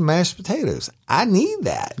asparagus and mashed potatoes. I need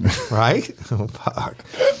that, right? Oh, fuck.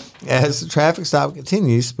 As the traffic stop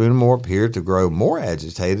continues, Spoonamore appeared to grow more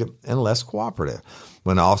agitated and less cooperative.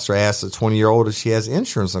 When the officer asks the 20-year-old if she has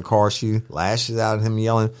insurance in the car, she lashes out at him,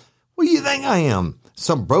 yelling, "What do you think I am?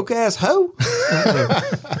 Some broke-ass hoe?"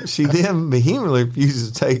 She then vehemently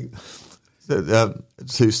refuses to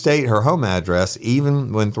state her home address,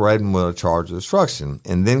 even when threatened with a charge of obstruction,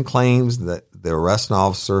 and then claims that the arresting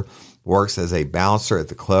officer works as a bouncer at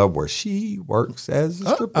the club where she works as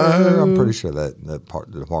a stripper. I'm pretty sure that the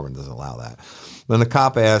department doesn't allow that. When the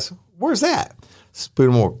cop asks, "Where's that?"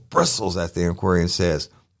 Spoonamore bristles at the inquiry and says,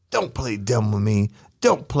 "Don't play dumb with me.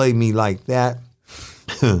 Don't play me like that."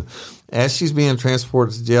 As she's being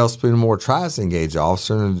transported to jail, Spoonamore tries to engage the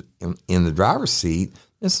officer in the driver's seat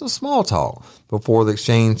in some small talk before the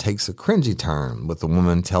exchange takes a cringy turn, with the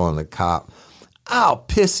woman telling the cop, "I'll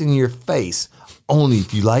piss in your face. Only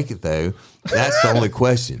if you like it, though. That's the only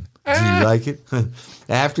question. Do you like it?"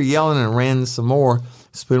 After yelling and ranting some more,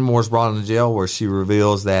 Spoonamore's brought into jail, where she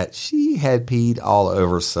reveals that she had peed all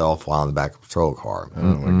over herself while in the back of a patrol car. Oh,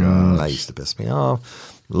 my gosh. That used to piss me off.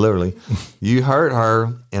 Literally. You heard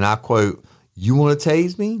her, and I quote, "You want to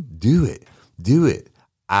tase me? Do it. Do it.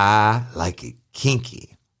 I like it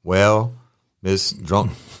kinky." Well, Miss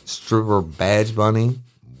Drunk Stripper Badge Bunny,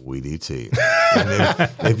 we do too. And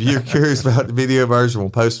if you're curious about the video version, we'll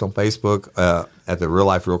post on Facebook at the Real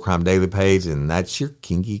Life Real Crime Daily page, and that's your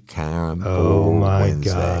kinky crime for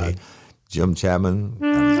Wednesday. God. Jim Chapman. That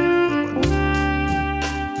was a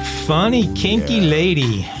good one. Funny, kinky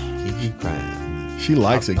lady. Kinky crime. She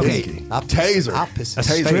likes it Okay. kinky. I'll Taser. I'll piss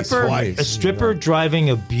A in her face. a stripper driving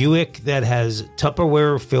a Buick that has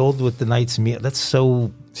Tupperware filled with the night's meal. That's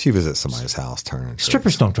so. She was at somebody's house turning.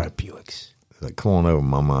 Strippers don't drive Buicks. Like, "Come on over,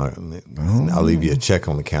 mama. And I'll leave you a check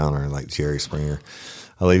on the counter," like Jerry Springer.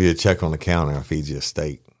 "I'll leave you a check on the counter. I'll feed you a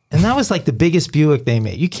steak." And that was like the biggest Buick they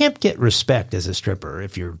made. You can't get respect as a stripper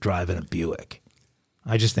if you're driving a Buick.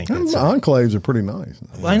 I just think The that's enclaves are pretty nice.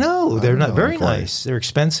 I know. They're not very enclave. nice. They're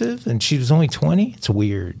expensive, and she was only 20. It's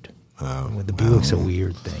weird. The Buick's a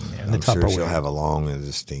weird thing there. And I'm the top sure are she'll weird. have a long and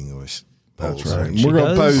distinguished. That's pulse. right. She We're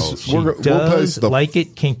gonna does. post. She We'll does post the like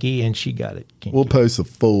it kinky, and she got it kinky. We'll post the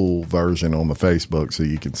full version on the Facebook so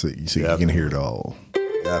you can see. You can hear it all.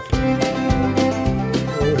 Definitely.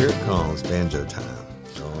 Oh, here it comes. Banjo time.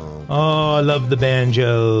 Oh, I love the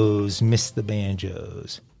banjos. Miss the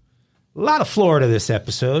banjos. A lot of Florida this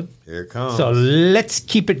episode. Here it comes. So let's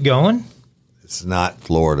keep it going. It's not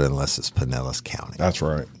Florida unless it's Pinellas County. That's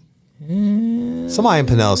right. Somebody in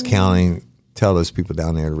Pinellas County, tell those people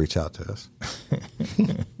down there to reach out to us.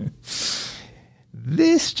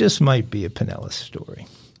 This just might be a Pinellas story.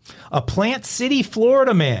 A Plant City,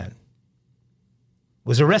 Florida man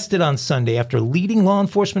was arrested on Sunday after leading law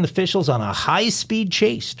enforcement officials on a high-speed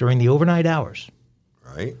chase during the overnight hours.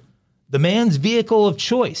 Right? The man's vehicle of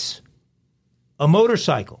choice, a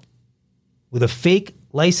motorcycle with a fake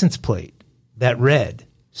license plate that read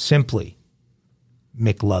simply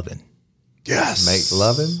McLovin. Yes.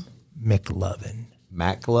 McLovin? McLovin.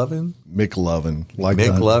 McLovin? McLovin. Like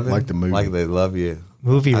McLovin? like the movie. Like they love you.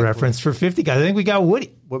 Movie reference for 50 guys. I think we got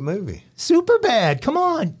Woody. What movie? Superbad. Come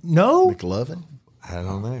on. No? McLovin. I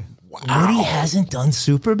don't know. Woody hasn't done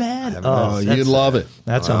Superbad? Oh, you'd love it.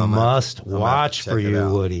 That's a must watch for you,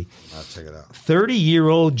 Woody. I'll check it out.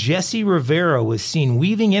 30-year-old Jesse Rivera was seen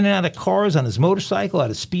weaving in and out of cars on his motorcycle at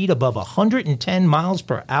a speed above 110 miles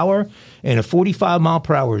per hour in a 45 mile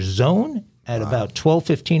per hour zone at about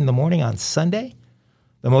 12:15 in the morning on Sunday.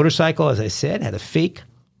 The motorcycle, as I said, had a fake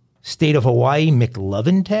state of Hawaii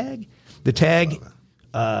McLovin tag. The tag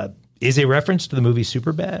is a reference to the movie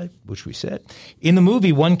Superbad, which we said. In the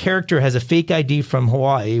movie, one character has a fake ID from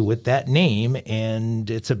Hawaii with that name, and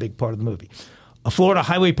it's a big part of the movie. A Florida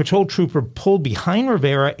Highway Patrol trooper pulled behind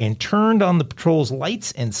Rivera and turned on the patrol's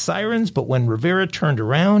lights and sirens, but when Rivera turned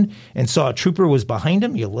around and saw a trooper was behind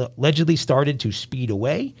him, he allegedly started to speed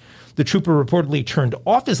away. The trooper reportedly turned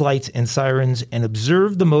off his lights and sirens and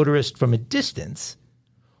observed the motorist from a distance.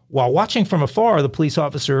 While watching from afar, the police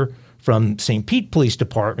officer from St. Pete Police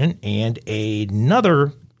Department and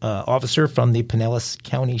another officer from the Pinellas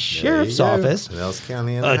County Sheriff's Office Pinellas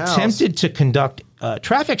County in the house. attempted to conduct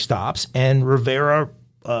traffic stops, and Rivera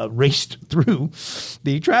raced through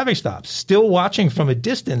the traffic stops. Still watching from a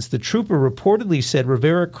distance, the trooper reportedly said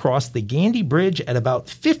Rivera crossed the Gandy Bridge at about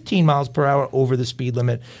 15 miles per hour over the speed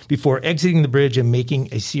limit before exiting the bridge and making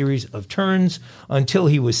a series of turns until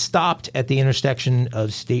he was stopped at the intersection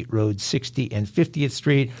of State Road 60 and 50th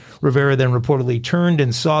Street. Rivera then reportedly turned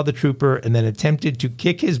and saw the trooper and then attempted to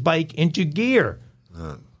kick his bike into gear.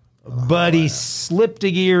 But he slipped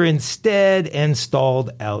a gear instead and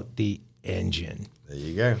stalled out the engine. There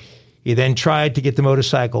you go. He then tried to get the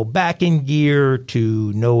motorcycle back in gear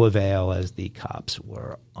to no avail as the cops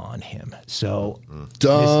were on him. So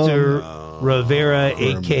Mr. Rivera,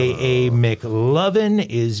 a.k.a. McLovin,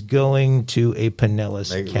 is going to a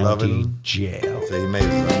Pinellas County jail So he made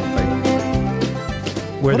his own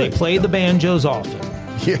fake. where they play the banjos often.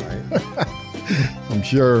 Yeah. I'm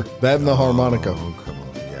sure. That and the harmonica. Oh, come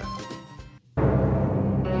on. Yeah.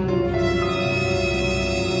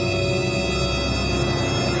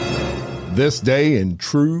 This day in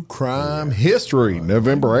true crime history,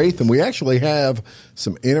 November 8th, and we actually have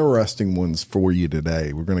some interesting ones for you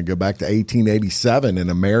today. We're going to go back to 1887. An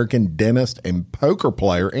American dentist and poker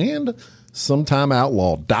player and sometime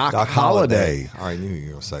outlaw, Doc Holliday, I knew you were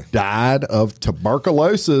going to say. died of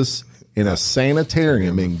tuberculosis in a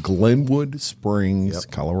sanitarium in Glenwood Springs,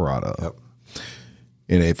 Colorado. Yep.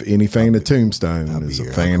 And if any fan of Tombstone is a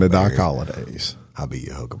your fan of Doc Huckleberry. Holliday's, I'll be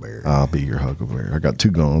your Huckleberry. I'll be your Huckleberry. I got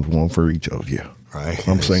two guns, one for each of you. Right.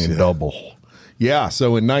 I'm saying double. Yeah. So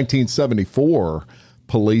in 1974,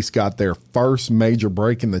 police got their first major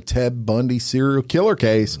break in the Ted Bundy serial killer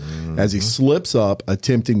case as he slips up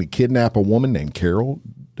attempting to kidnap a woman named Carol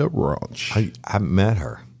DeRonch. I met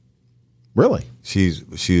her. Really? She's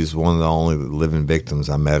one of the only living victims.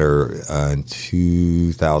 I met her in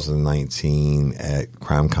 2019 at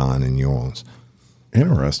CrimeCon in New Orleans.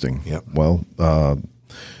 Interesting. Yep. Well,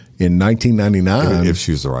 in 1999, If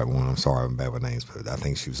she was the right one. I'm sorry, I'm bad with names, but I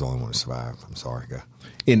think she was the only one to survive. I'm sorry. Go.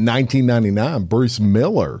 in 1999, Bruce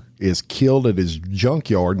Miller is killed at his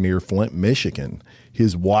junkyard near Flint, Michigan.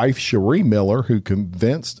 His wife, Cherie Miller, who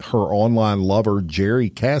convinced her online lover, Jerry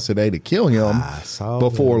Cassidy, to kill him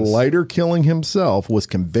before later killing himself, was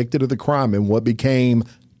convicted of the crime in what became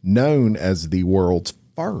known as the world's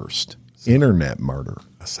first internet murder.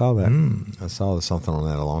 I saw that. I saw something on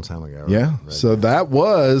that a long time ago. Yeah. So that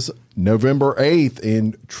was November 8th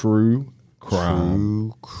in true crime.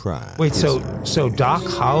 True crime. Wait, so Doc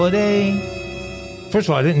Holliday? First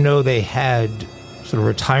of all, I didn't know they had sort of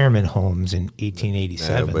retirement homes in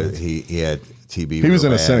 1887. No, but he had TB. He was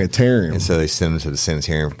in a bad, sanitarium. and so they sent him to the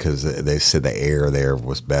sanitarium because they said the air there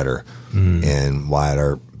was better. And Wyatt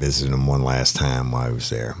Earp visited him one last time while he was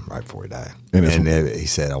there, right before he died. And he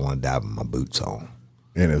said, "I want to die with my boots on."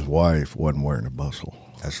 And his wife wasn't wearing a bustle.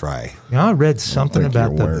 That's right. Now, I read something think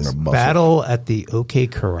about you're wearing the a bustle. battle at the OK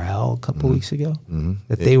Corral a couple weeks ago,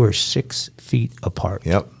 that they were 6 feet apart.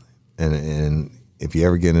 Yep. And if you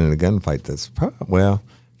ever get in a gunfight, that's well,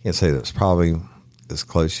 I can't say that's probably as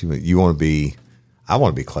close. You want to be. I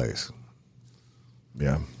want to be close.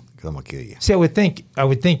 Yeah. Because I'm gonna kill you. See, I would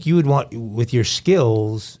think you would want, with your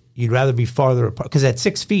skills, you'd rather be farther apart. Because at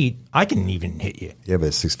 6 feet, I can even hit you. Yeah, but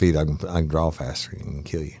at 6 feet, I can draw faster and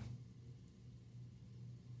kill you.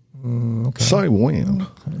 Okay. Say when.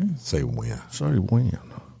 Say when. Say when.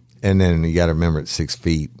 And then you got to remember at 6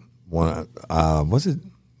 feet. One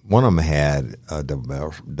of them had a double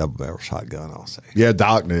barrel shotgun. I'll say. Yeah,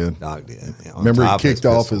 Doc did. Doc did. Yeah, Remember he kicked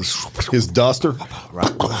off his duster?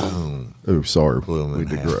 Right. Boom. Oh, sorry. Blew him We in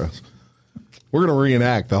half. digress. We're going to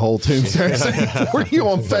reenact the whole Tombstone scene for you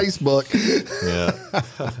on Facebook. Yeah.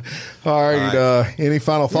 All right. Any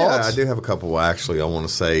final thoughts? Yeah, I do have a couple. Actually, I want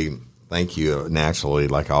to say thank you naturally,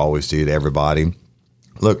 like I always do, to everybody.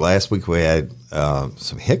 Look, last week we had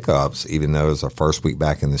some hiccups, even though it was our first week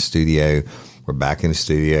back in the studio. We're back in the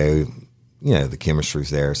studio. You know, the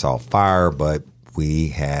chemistry's there. It's all fire, but we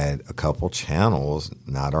had a couple channels,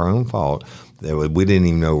 not our own fault, that we didn't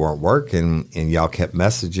even know weren't working, and y'all kept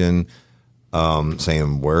messaging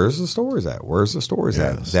saying, where's the stories at? Where's the stories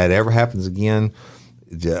at? If that ever happens again,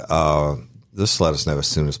 just let us know as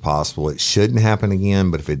soon as possible. It shouldn't happen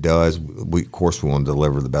again, but if it does, we want to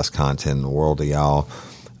deliver the best content in the world to y'all.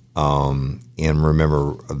 And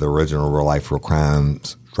remember, the original Real Life, Real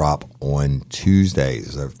Crimes drop on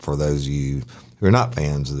Tuesdays. For those of you who are not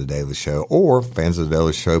fans of the Daily Show or fans of the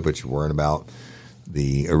Daily Show, but you're worrying about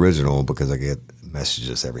the original, because I get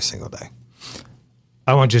messages every single day.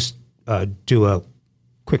 I want to just do a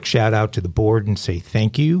quick shout out to the board and say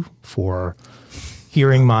thank you for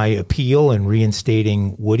hearing my appeal and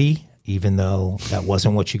reinstating Woody, even though that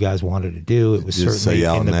wasn't what you guys wanted to do. It was Just certainly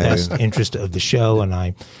so in the know. best interest of the show, and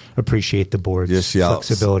I appreciate the board's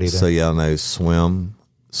flexibility. So y'all know, Swim,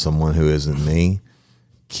 someone who isn't me,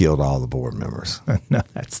 killed all the board members. No,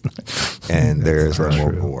 that's not. And there's no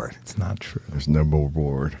more true. board. It's not true. There's no more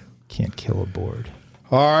board. Can't kill a board.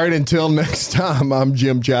 All right. Until next time, I'm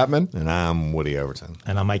Jim Chapman. And I'm Woody Overton.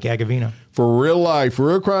 And I'm Mike Agavino. For Real Life,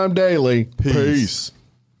 Real Crime Daily, peace.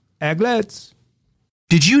 Aglets.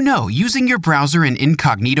 Did you know using your browser in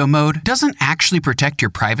incognito mode doesn't actually protect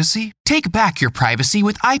your privacy? Take back your privacy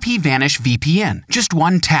with IPVanish VPN. Just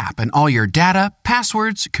one tap and all your data,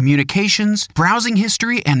 passwords, communications, browsing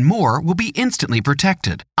history, and more will be instantly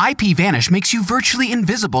protected. IPVanish makes you virtually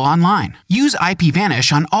invisible online. Use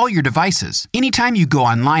IPVanish on all your devices, anytime you go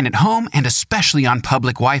online at home, and especially on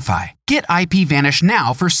public Wi-Fi. Get IPVanish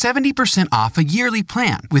now for 70% off a yearly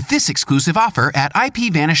plan with this exclusive offer at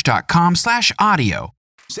ipvanish.com/audio.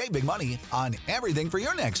 Save big money on everything for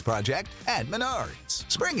your next project at Menards.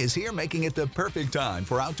 Spring is here, making it the perfect time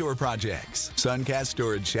for outdoor projects. Suncast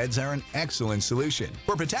storage sheds are an excellent solution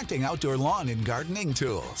for protecting outdoor lawn and gardening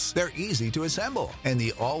tools. They're easy to assemble, and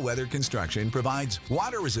the all-weather construction provides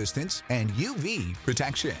water resistance and UV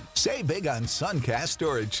protection. Save big on Suncast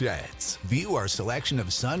storage sheds. View our selection of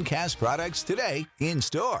Suncast products today in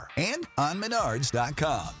store and on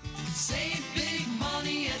Menards.com. Save big